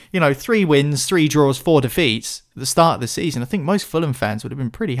 So, 3 wins, 3 draws, 4 defeats at the start of the season. I think most Fulham fans would have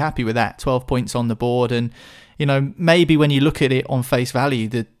been pretty happy with that. 12 points on the board. And, maybe when you look at it on face value,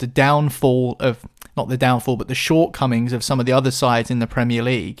 the downfall of, not the downfall, but the shortcomings of some of the other sides in the Premier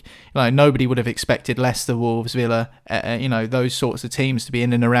League. Nobody would have expected Leicester, Wolves, Villa, those sorts of teams to be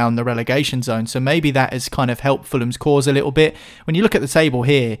in and around the relegation zone. So maybe that has kind of helped Fulham's cause a little bit. When you look at the table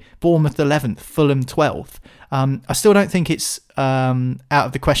here, Bournemouth 11th, Fulham 12th. I still don't think it's out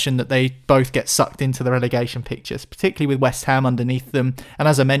of the question that they both get sucked into the relegation pictures, particularly with West Ham underneath them. And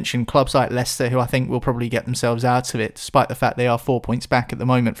as I mentioned, clubs like Leicester, who I think will probably get themselves out of it, despite the fact they are 4 points back at the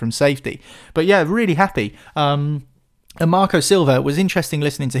moment from safety. But yeah, really happy. And Marco Silva, it was interesting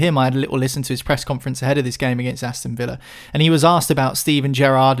listening to him. I had a little listen to his press conference ahead of this game against Aston Villa. And he was asked about Steven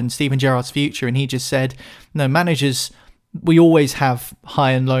Gerrard and Steven Gerrard's future. And he just said, managers, we always have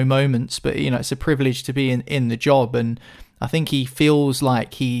high and low moments, but it's a privilege to be in the job. And I think he feels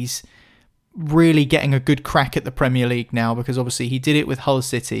like he's really getting a good crack at the Premier League now, because obviously he did it with Hull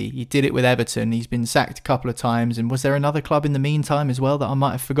City, he did it with Everton, he's been sacked a couple of times, and was there another club in the meantime as well that I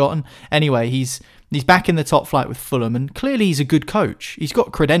might have forgotten? Anyway, he's back in the top flight with Fulham, and clearly he's a good coach. He's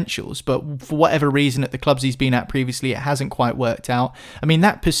got credentials, but for whatever reason at the clubs he's been at previously, it hasn't quite worked out. I mean,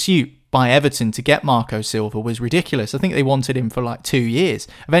 that pursuit by Everton to get Marco Silva was ridiculous. I think they wanted him for like 2 years.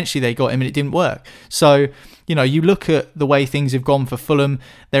 Eventually they got him and it didn't work. So, you look at the way things have gone for Fulham.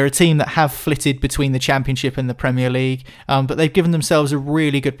 They're a team that have flitted between the Championship and the Premier League, but they've given themselves a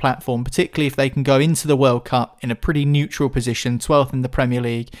really good platform, particularly if they can go into the World Cup in a pretty neutral position, 12th in the Premier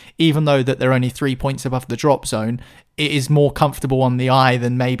League, even though that they're only 3 points above the drop zone. It is more comfortable on the eye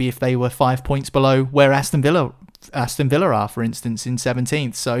than maybe if they were 5 points below where Aston Villa are, for instance, in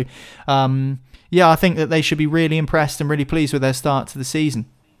 17th. So, I think that they should be really impressed and really pleased with their start to the season.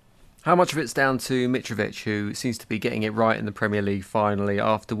 How much of it's down to Mitrovic, who seems to be getting it right in the Premier League finally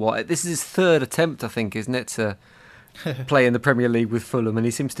after what? This is his third attempt, I think, isn't it, to play in the Premier League with Fulham, and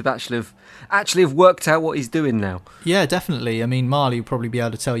he seems to actually have worked out what he's doing now. Yeah, definitely. I mean, Marley will probably be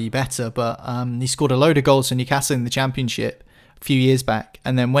able to tell you better, but he scored a load of goals for Newcastle in the Championship a few years back,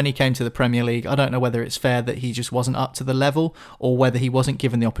 and then when he came to the Premier League, I don't know whether it's fair that he just wasn't up to the level or whether he wasn't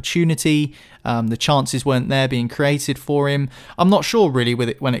given the opportunity. The chances weren't there being created for him. I'm not sure really with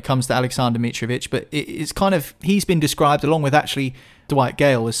it when it comes to Alexander Mitrovic, but it's kind of, he's been described along with actually Dwight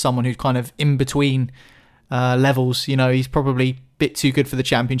Gale as someone who's kind of in between levels. He's probably a bit too good for the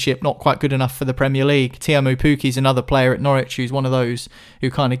Championship, not quite good enough for the Premier League. Teemu Pukki's another player at Norwich who's one of those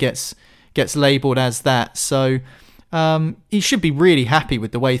who kind of gets labelled as that. So he should be really happy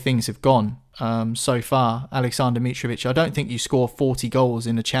with the way things have gone so far, Alexander Mitrovic. I don't think you score 40 goals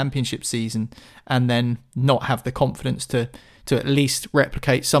in a Championship season and then not have the confidence to at least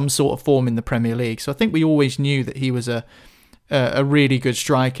replicate some sort of form in the Premier League. So I think we always knew that he was a really good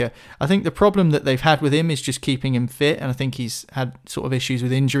striker. I think the problem that they've had with him is just keeping him fit, and I think he's had sort of issues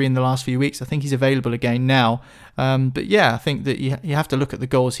with injury in the last few weeks. I think he's available again now. But yeah, I think that you have to look at the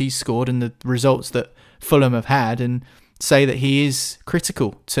goals he's scored and the results that Fulham have had and say that he is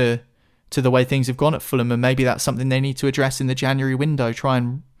critical to the way things have gone at Fulham, and maybe that's something they need to address in the January window, try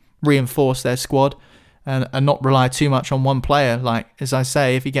and reinforce their squad and not rely too much on one player. Like, as I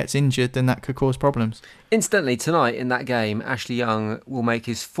say, if he gets injured, then that could cause problems. Incidentally, tonight in that game, Ashley Young will make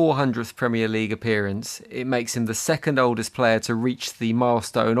his 400th Premier League appearance. It makes him the second oldest player to reach the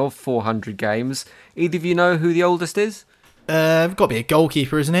milestone of 400 games. Either of you know who the oldest is? Got to be a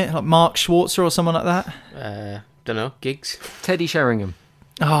goalkeeper, isn't it? Like Mark Schwarzer or someone like that? Don't know. Giggs? Teddy Sheringham.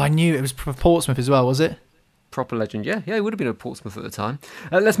 Oh, I knew it was for Portsmouth as well, was it? Proper legend, yeah, he would have been at Portsmouth at the time.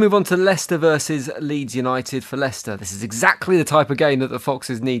 Let's move on to Leicester versus Leeds United for Leicester. This is exactly the type of game that the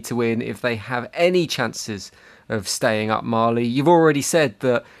Foxes need to win if they have any chances of staying up, Marley. You've already said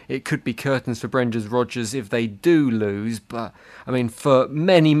that it could be curtains for Brendan Rodgers if they do lose, but I mean, for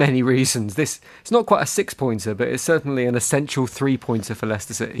many, many reasons. It's not quite a 6-pointer, but it's certainly an essential 3-pointer for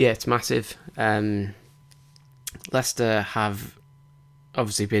Leicester City. Yeah, it's massive. Leicester have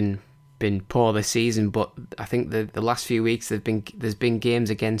obviously been poor this season, but I think the last few weeks there's been games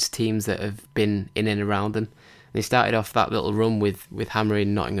against teams that have been in and around them. They started off that little run with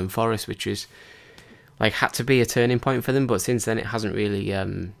hammering Nottingham Forest, which was like had to be a turning point for them, but since then it hasn't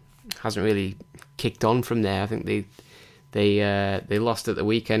really kicked on from there. I think they lost at the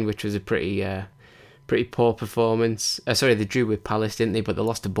weekend, which was a pretty poor performance. Sorry, they drew with Palace, didn't they? But they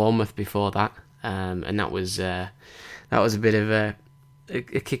lost to Bournemouth before that, and that was a bit of a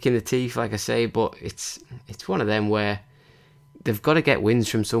kick in the teeth, like I say. But it's one of them where they've got to get wins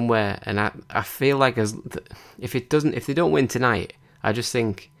from somewhere, and I feel like if they don't win tonight, I just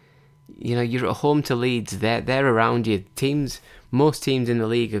think, you're at home to Leeds. They're around you. Most teams in the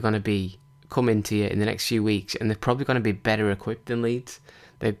league are going to be coming to you in the next few weeks, and they're probably going to be better equipped than Leeds.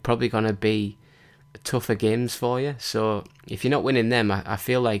 They're probably going to be tougher games for you. So if you're not winning them, I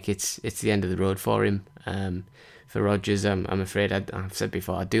feel like it's the end of the road for him. For Rodgers, I'm afraid, I've said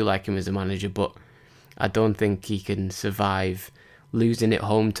before, I do like him as a manager, but I don't think he can survive losing at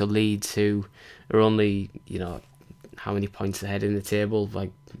home to Leeds, who are only, how many points ahead in the table?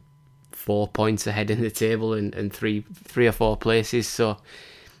 Like 4 points ahead in the table and three or four places. So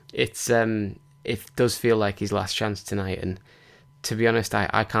it does feel like his last chance tonight. And to be honest,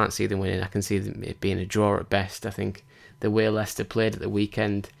 I can't see them winning. I can see it being a draw at best. I think the way Leicester played at the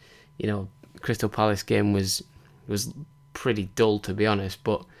weekend, Crystal Palace game was pretty dull, to be honest,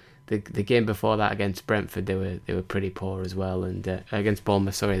 but the game before that against Brentford, they were pretty poor as well, and against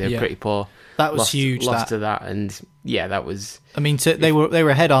Bournemouth, sorry, they were pretty poor. That was huge. Lost to that, and yeah, that was. I mean, they were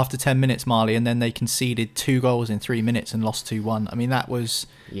ahead after 10 minutes, Marley, and then they conceded 2 goals in 3 minutes and lost 2-1. I mean,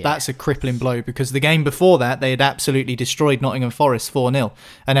 that's a crippling blow, because the game before that they had absolutely destroyed Nottingham Forest 4-0,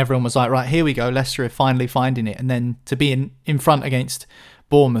 and everyone was like, right, here we go, Leicester are finally finding it, and then to be in front against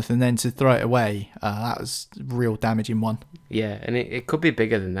Bournemouth and then to throw it away, that was a real damaging one. Yeah, and it could be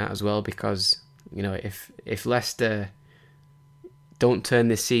bigger than that as well, because if Leicester don't turn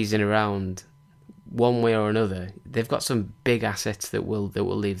this season around one way or another, they've got some big assets that will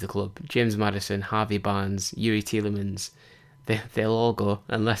leave the club. James Maddison, Harvey Barnes, Youri Tielemans, they'll all go,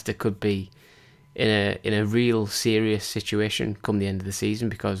 and Leicester could be in a real serious situation come the end of the season,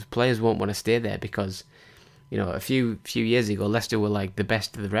 because players won't want to stay there, because a few years ago Leicester were like the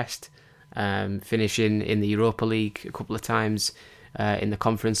best of the rest, finishing in the Europa League a couple of times, in the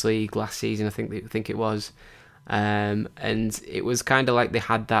Conference League last season I think it was. And it was kind of like they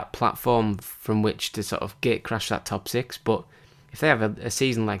had that platform from which to sort of gate crash that top six. But if they have a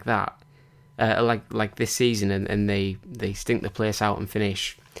season like that, like this season, and they stink the place out and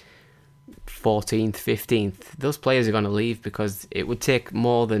finish 14th, 15th, those players are going to leave, because it would take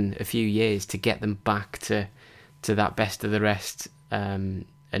more than a few years to get them back to that best of the rest, and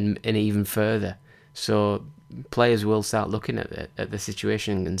even further. So players will start looking at the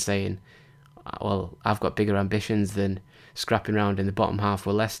situation and saying, well, I've got bigger ambitions than scrapping around in the bottom half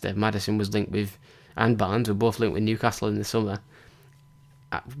with Leicester. Maddison was linked with, and Barnes were both linked with Newcastle in the summer.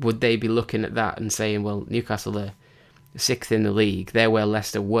 Would they be looking at that and saying, well, Newcastle are 6th in the league, they're where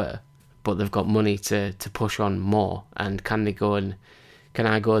Leicester were, but they've got money to push on more, and can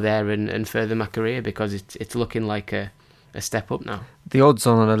I go there and further my career, because it's looking like a step up now. The odds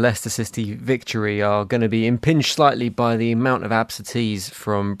on a Leicester City victory are going to be impinged slightly by the amount of absentees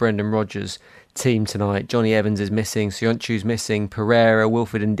from Brendan Rodgers' team tonight. Johnny Evans is missing, Söyüncü's missing, Pereira,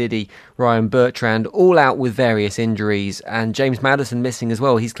 Wilfred Ndidi, Ryan Bertrand, all out with various injuries, and James Maddison missing as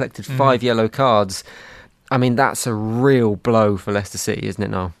well. He's collected 5 yellow cards. I mean, that's a real blow for Leicester City, isn't it,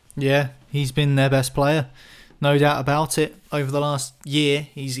 Noel? Yeah, he's been their best player. No doubt about it. Over the last year,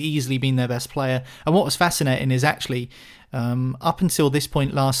 he's easily been their best player. And what was fascinating is actually, up until this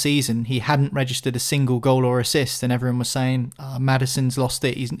point last season, he hadn't registered a single goal or assist, and everyone was saying, Maddison's lost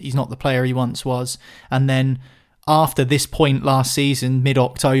it, he's not the player he once was. And then after this point last season,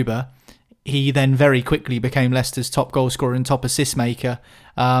 mid-October, he then very quickly became Leicester's top goal scorer and top assist maker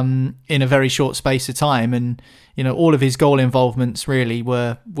in a very short space of time. And all of his goal involvements really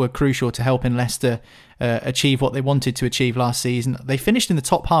were crucial to helping Leicester achieve what they wanted to achieve last season. They finished in the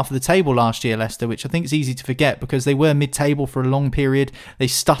top half of the table last year, Leicester, which I think is easy to forget, because they were mid-table for a long period. They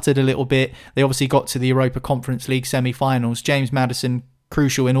stuttered a little bit. They obviously got to the Europa Conference League semi-finals. James Maddison,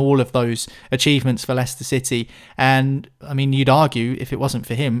 crucial in all of those achievements for Leicester City. And I mean, you'd argue if it wasn't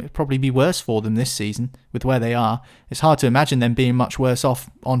for him, it'd probably be worse for them this season with where they are. It's hard to imagine them being much worse off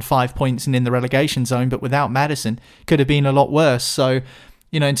on 5 points and in the relegation zone, but without Maddison, could have been a lot worse. So,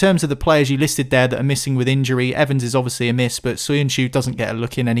 in terms of the players you listed there that are missing with injury, Evans is obviously a miss, but Söyüncü doesn't get a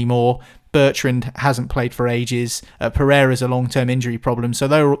look in anymore. Bertrand hasn't played for ages. Pereira's a long-term injury problem. So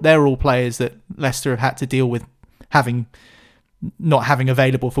they're all players that Leicester have had to deal with not having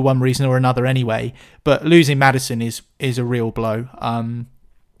available for one reason or another anyway. But losing Maddison is a real blow.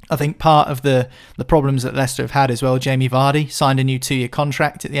 I think part of the problems that Leicester have had as well, Jamie Vardy signed a new 2-year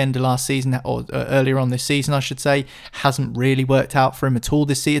contract at the end of last season, or earlier on this season, I should say. Hasn't really worked out for him at all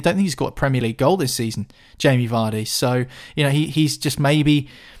this season. I don't think he's got a Premier League goal this season, Jamie Vardy. So, he's just maybe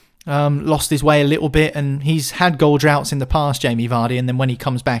lost his way a little bit, and he's had goal droughts in the past, Jamie Vardy, and then when he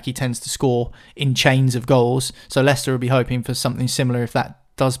comes back, he tends to score in chains of goals. So Leicester will be hoping for something similar if that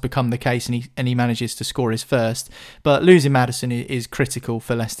does become the case and he manages to score his first. But losing Maddison is critical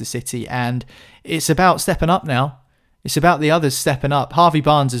for Leicester City, and it's about stepping up now. It's about the others stepping up. Harvey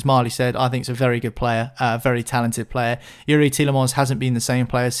Barnes, as Marley said, I think is a very good player, a very talented player. Youri Tielemans hasn't been the same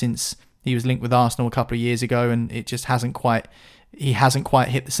player since he was linked with Arsenal a couple of years ago, and it just hasn't quite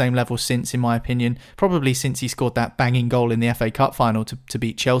hit the same level since, in my opinion. Probably since he scored that banging goal in the FA Cup final to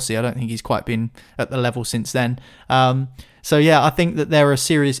beat Chelsea. I don't think he's quite been at the level since then. So yeah, I think that there are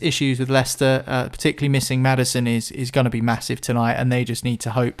serious issues with Leicester, particularly missing Maddison is going to be massive tonight, and they just need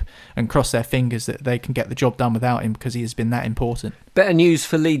to hope and cross their fingers that they can get the job done without him, because he has been that important. Better news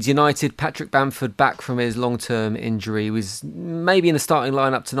for Leeds United. Patrick Bamford back from his long-term injury. He was maybe in the starting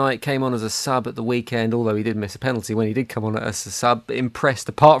lineup tonight, came on as a sub at the weekend, although he did miss a penalty when he did come on as a sub. Impressed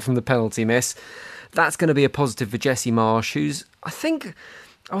apart from the penalty miss. That's going to be a positive for Jesse Marsch, who's,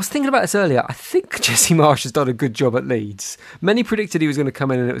 I was thinking about this earlier. I think Jesse Marsch has done a good job at Leeds. Many predicted he was going to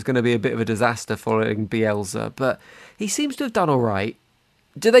come in and it was going to be a bit of a disaster following Bielsa, but he seems to have done all right.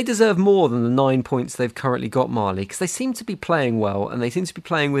 Do they deserve more than the 9 points they've currently got, Marley? Because they seem to be playing well and they seem to be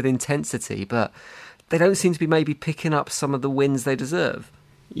playing with intensity, but they don't seem to be maybe picking up some of the wins they deserve.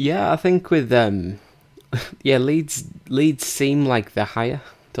 Yeah, I think with Leeds seem like they're higher,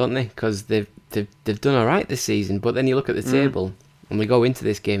 don't they? Because they've done all right this season, but then you look at the table. And we go into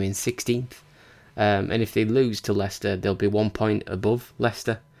this game in 16th. And if they lose to Leicester, they'll be 1 point above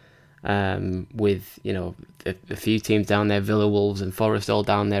Leicester. with a few teams down there, Villa, Wolves and Forest all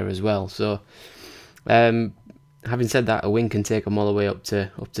down there as well. So having said that, a win can take them all the way up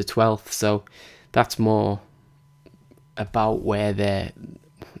to 12th. So that's more about where their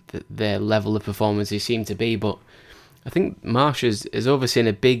level of performances seem to be. But I think Marsch has overseen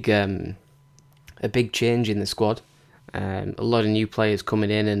a big change in the squad. A lot of new players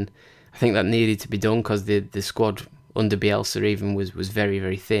coming in, and I think that needed to be done because the squad under Bielsa even was very,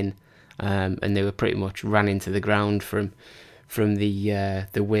 very thin, and they were pretty much ran into the ground from the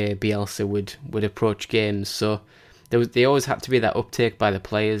way Bielsa would approach games. So they always had to be that uptake by the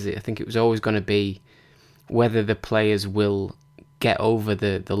players. I think it was always going to be whether the players will get over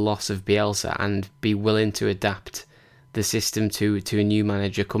the loss of Bielsa and be willing to adapt the system to a new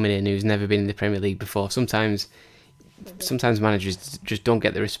manager coming in who's never been in the Premier League before. Sometimes managers just don't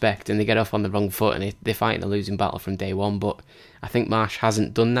get the respect and they get off on the wrong foot and they're fighting a losing battle from day one. But I think Marsch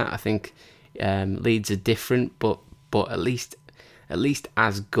hasn't done that. I think Leeds are different, but at least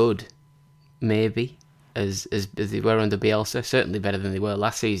as good, maybe, as they were under Bielsa. Certainly better than they were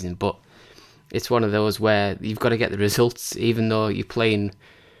last season, but it's one of those where you've got to get the results, even though you're playing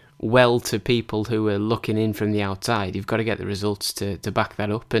well to people who are looking in from the outside. You've got to get the results to back that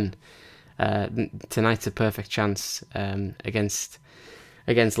up, and tonight's a perfect chance against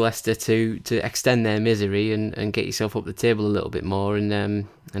Leicester to extend their misery and get yourself up the table a little bit more, and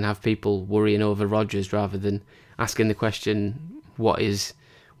have people worrying over Rodgers rather than asking the question, what has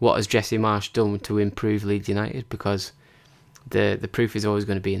Jesse Marsch done to improve Leeds United? Because the proof is always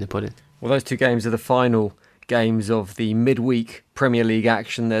going to be in the pudding. Well, those two games are the final games of the midweek Premier League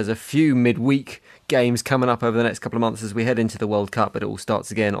action. There's a few midweek games coming up over the next couple of months as we head into the World Cup, but it all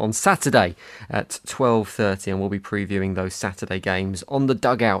starts again on Saturday at 12:30, and we'll be previewing those Saturday games on the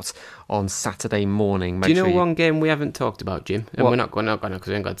dugout on Saturday morning. Do you know one game we haven't talked about, Jim? And we're not going to because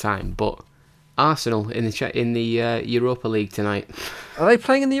we haven't got time, but Arsenal in the Europa League tonight. Are they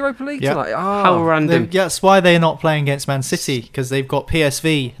playing in the Europa League tonight? Oh, how random. That's why they're not playing against Man City, because they've got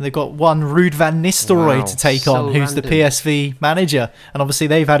PSV. They've got one Ruud van Nistelrooy to take on, who's the PSV manager. And obviously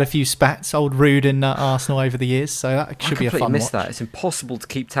they've had a few spats, old Ruud and Arsenal over the years, so that should be a fun watch. I completely missed that. It's impossible to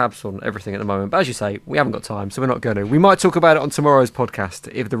keep tabs on everything at the moment. But as you say, we haven't got time, so we're not going to. We might talk about it on tomorrow's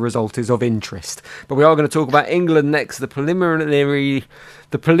podcast if the result is of interest. But we are going to talk about England next, the temporary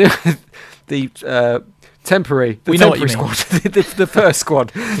squad, the first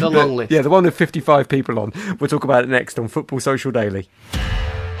squad, the long list. Yeah, the one with 55 people on. We'll talk about it next on Football Social Daily.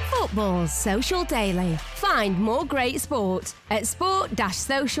 Football Social Daily. Find more great sport at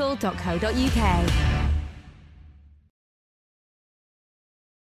sport-social.co.uk.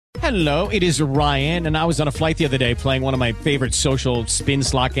 Hello, it is Ryan, and I was on a flight the other day playing one of my favorite social spin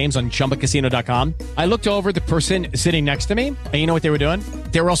slot games on ChumbaCasino.com. I looked over at the person sitting next to me, and you know what they were doing?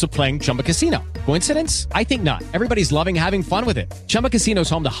 They were also playing Chumba Casino. Coincidence? I think not. Everybody's loving having fun with it. Chumba Casino is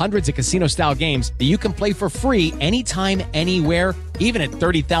home to hundreds of casino-style games that you can play for free anytime, anywhere, even at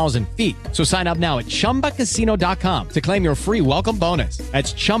 30,000 feet. So sign up now at ChumbaCasino.com to claim your free welcome bonus.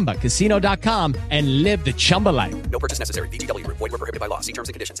 That's ChumbaCasino.com and live the Chumba life. No purchase necessary. VGW. Void where prohibited by law. See terms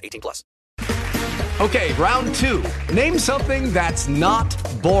and conditions. 18+. Okay, round two. Name something that's not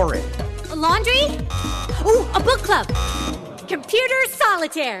boring. A laundry? Ooh, a book club. Computer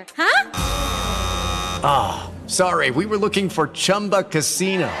solitaire, huh? Ah, oh, sorry. We were looking for Chumba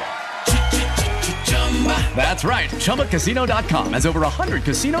Casino. That's right. ChumbaCasino.com has over 100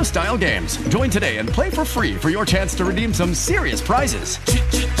 casino-style games. Join today and play for free for your chance to redeem some serious prizes.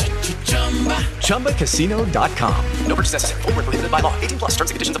 ChumbaCasino.com. No purchase necessary. Void where prohibited by law. 18+. Terms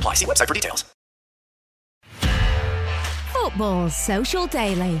and conditions apply. See website for details. Football Social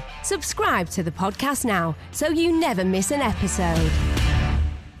Daily. Subscribe to the podcast now so you never miss an episode.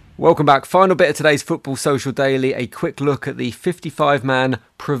 Welcome back. Final bit of today's Football Social Daily. A quick look at the 55-man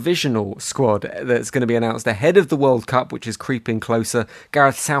provisional squad that's going to be announced ahead of the World Cup, which is creeping closer.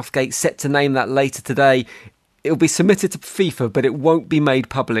 Gareth Southgate set to name that later today. It'll be submitted to FIFA, but it won't be made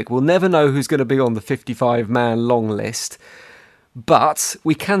public. We'll never know who's going to be on the 55-man long list. But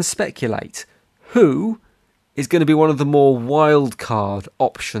we can speculate who is going to be one of the more wild card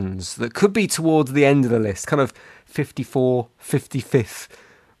options that could be towards the end of the list, kind of 54, 55th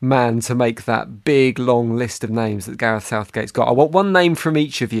man to make that big long list of names that Gareth Southgate's got. I want one name from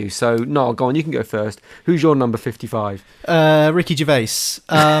each of you. So, Niall, go on, you can go first. Who's your number 55? Ricky Gervais.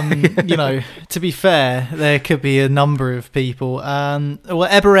 To be fair, there could be a number of people.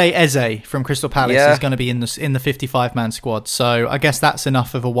 Ebere Eze from Crystal Palace is going to be in the 55-man squad. So I guess that's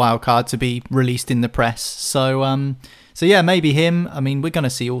enough of a wild card to be released in the press. So yeah, maybe him. I mean, we're going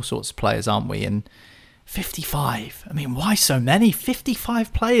to see all sorts of players, aren't we? And 55. I mean, why so many?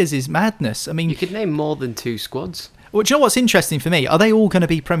 55 players is madness. I mean, you could name more than 2 squads. Well, do you know what's interesting for me? Are they all going to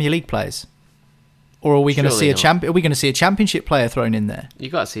be Premier League players, or are we going to see Are we going to see a Championship player thrown in there? You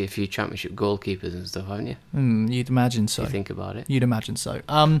got to see a few Championship goalkeepers and stuff, haven't you? You'd imagine so. If you think about it. You'd imagine so.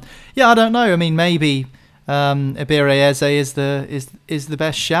 Yeah, I don't know. I mean, maybe Ebere Eze is the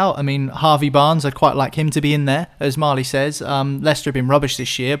best shout. I mean, Harvey Barnes, I'd quite like him to be in there, as Marley says. Leicester have been rubbish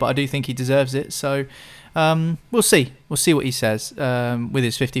this year, but I do think he deserves it. So we'll see. We'll see what he says with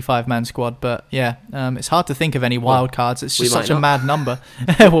his 55-man squad. But yeah, it's hard to think of any wild cards. It's just such a mad number.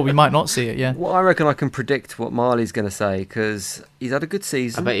 Well, we might not see it, yeah. Well, I reckon I can predict what Marley's going to say, because he's had a good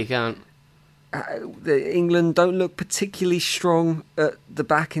season. I bet you can't. England don't look particularly strong at the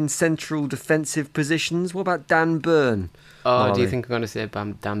back in central defensive positions. What about Dan Burn? Oh, Marley? do you think I'm going to say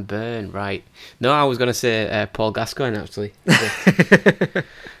Dan Burn? Right. No, I was going to say Paul Gascoigne, actually.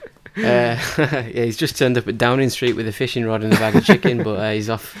 Yeah, he's just turned up at Downing Street with a fishing rod and a bag of chicken, but he's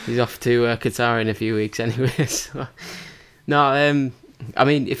off to Qatar in a few weeks anyway. So. No, I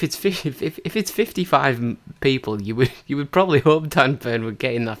mean, if it's 55 people, you would probably hope Dan Burn would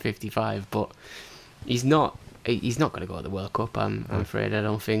get in that 55, but he's not going to go to the World Cup. I'm afraid. I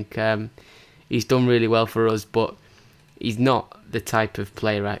don't think he's done really well for us, but he's not the type of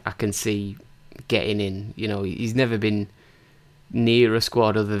player I can see getting in. You know, he's never been near a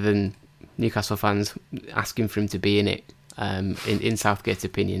squad other than Newcastle fans asking for him to be in it. In Southgate's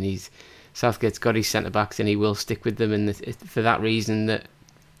opinion, Southgate's got his centre backs and he will stick with them, and it's for that reason that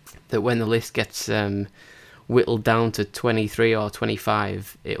when the list gets whittled down to 23 or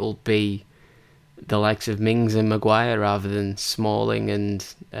 25, it'll be the likes of Mings and Maguire rather than Smalling and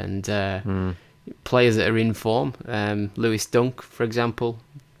players that are in form. Lewis Dunk, for example,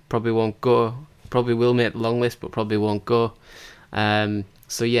 probably won't go. Probably will make the long list, but probably won't go.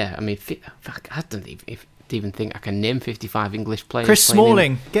 So yeah, I mean, I don't even think I can name 55 English players. Chris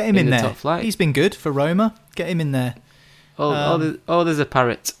Smalling, get him in the there. Top flight. He's been good for Roma. Get him in there. There's a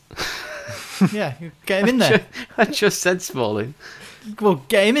parrot. Yeah, get him in there. I just said Smalling. Well,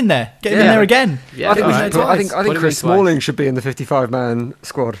 get him in there. Get him in there again. Yeah, I think Chris Smalling should be in the 55-man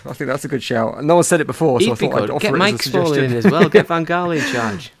squad. I think that's a good shout. No one said it before, so I thought I'd offer Get it Mike as a suggestion. Smalling in as well. Get Van Gaal in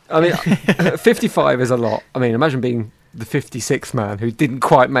charge. I mean, 55 is a lot. I mean, imagine being the 56th man who didn't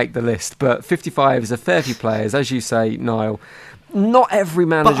quite make the list, but 55 is a fair few players, as you say, Niall. Not every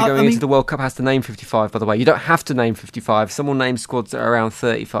manager going into the World Cup has to name 55, by the way. You don't have to name 55. Someone names squads that are around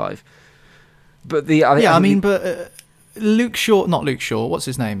 35. But Luke Shaw, what's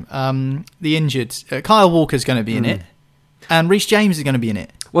his name? The injured. Kyle Walker's going to be in it, and Reece James is going to be in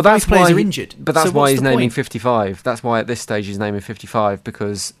it. Well, that's players why are injured. But that's why he's naming point? 55. That's why at this stage he's naming 55,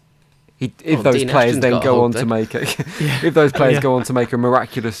 because if those players then go on to make it, if those players go on to make a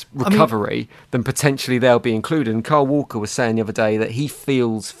miraculous recovery, then potentially they'll be included. And Kyle Walker was saying the other day that he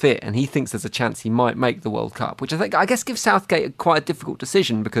feels fit and he thinks there's a chance he might make the World Cup, which I guess gives Southgate quite a difficult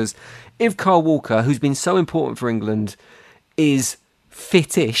decision, because if Kyle Walker, who's been so important for England, is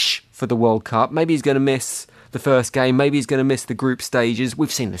fit-ish for the World Cup, maybe he's going to miss the first game, maybe he's going to miss the group stages.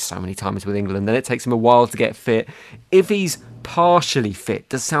 We've seen this so many times with England, and it takes him a while to get fit. If he's partially fit,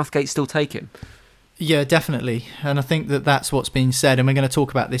 does Southgate still take him? Yeah, definitely. And I think that's what's being said, and we're going to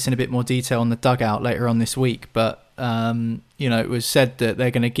talk about this in a bit more detail on the dugout later on this week, but it was said that they're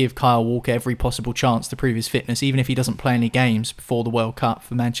going to give Kyle Walker every possible chance to prove his fitness. Even if he doesn't play any games before the World Cup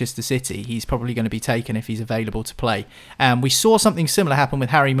for Manchester City, he's probably going to be taken if he's available to play. And we saw something similar happen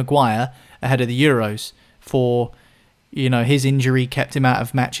with Harry Maguire ahead of the Euros. His injury kept him out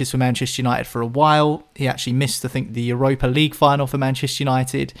of matches for Manchester United for a while. He actually missed, I think, the Europa League final for Manchester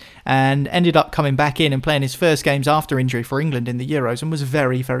United, and ended up coming back in and playing his first games after injury for England in the Euros, and was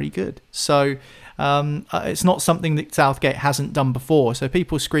very, very good. So it's not something that Southgate hasn't done before. So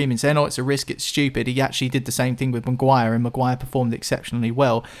people screaming, saying, "Oh, it's a risk, it's stupid." He actually did the same thing with Maguire, and Maguire performed exceptionally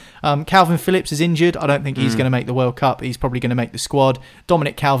well. Calvin Phillips is injured. I don't think he's going to make the World Cup. He's probably going to make the squad.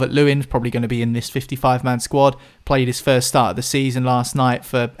 Dominic Calvert-Lewin's probably going to be in this 55-man squad. Played his first start of the season last night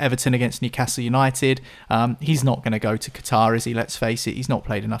for Everton against Newcastle United. He's not going to go to Qatar, is he? Let's face it, he's not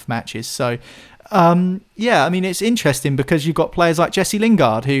played enough matches. So, it's interesting because you've got players like Jesse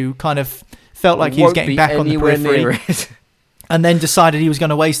Lingard, who kind of felt like he was getting back on the periphery and then decided he was going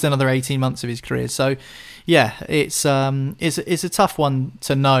to waste another 18 months of his career. So yeah, it's a tough one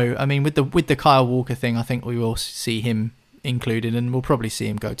to know. I mean, with the Kyle Walker thing, I think we will see him included, and we'll probably see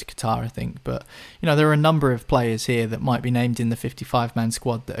him go to Qatar, I think. But there are a number of players here that might be named in the 55-man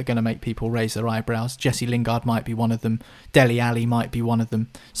squad that are going to make people raise their eyebrows. Jesse Lingard might be one of them. Dele Alli might be one of them.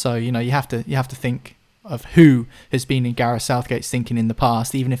 So you have to think of who has been in Gareth Southgate's thinking in the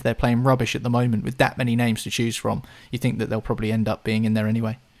past, even if they're playing rubbish at the moment with that many names to choose from, you think that they'll probably end up being in there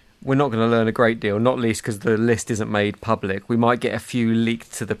anyway. We're not going to learn a great deal, not least because the list isn't made public. We might get a few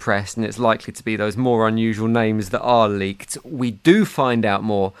leaked to the press, and it's likely to be those more unusual names that are leaked. We do find out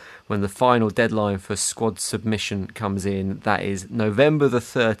more when the final deadline for squad submission comes in. That is November the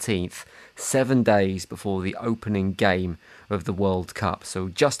 13th, 7 days before the opening game of the World Cup. So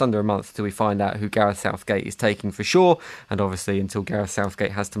just under a month till we find out who Gareth Southgate is taking for sure, and obviously until Gareth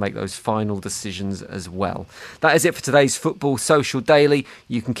Southgate has to make those final decisions as well. That is it for today's Football Social Daily.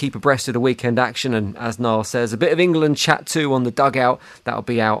 You can keep abreast of the weekend action, and as Niall says, a bit of England chat too on the dugout. That'll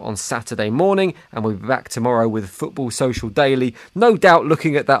be out on Saturday morning, and we'll be back tomorrow with Football Social Daily, no doubt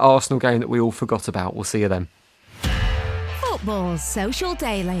looking at that Arsenal game that we all forgot about. We'll see you then. Football Social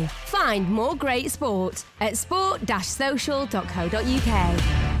Daily. Find more great sport at sport-social.co.uk.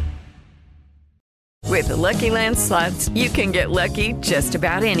 With the Lucky Land Slots, you can get lucky just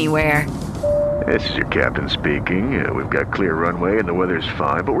about anywhere. This is your captain speaking. We've got clear runway and the weather's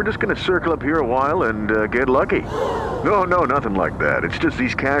fine, but we're just going to circle up here a while and get lucky. No, nothing like that. It's just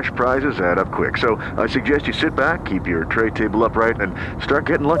these cash prizes add up quick. So I suggest you sit back, keep your tray table upright, and start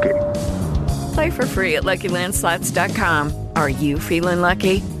getting lucky. Play for free at LuckyLandSlots.com. Are you feeling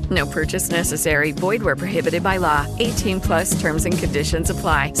lucky? No purchase necessary. Void where prohibited by law. 18+ terms and conditions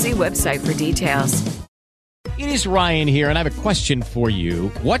apply. See website for details. It is Ryan here, and I have a question for you.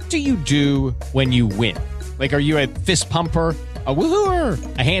 What do you do when you win? Like, are you a fist pumper, a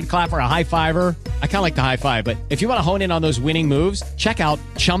woohooer, a hand clapper, a high fiver? I kind of like the high five, but if you want to hone in on those winning moves, check out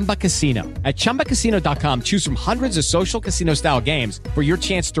Chumba Casino. At ChumbaCasino.com, choose from hundreds of social casino style games for your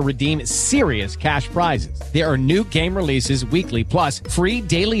chance to redeem serious cash prizes. There are new game releases weekly, plus free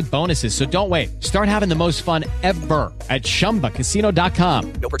daily bonuses. So don't wait. Start having the most fun ever at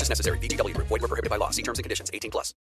ChumbaCasino.com. No purchase necessary. VGW Group. Void where prohibited by law. See terms and conditions. 18+.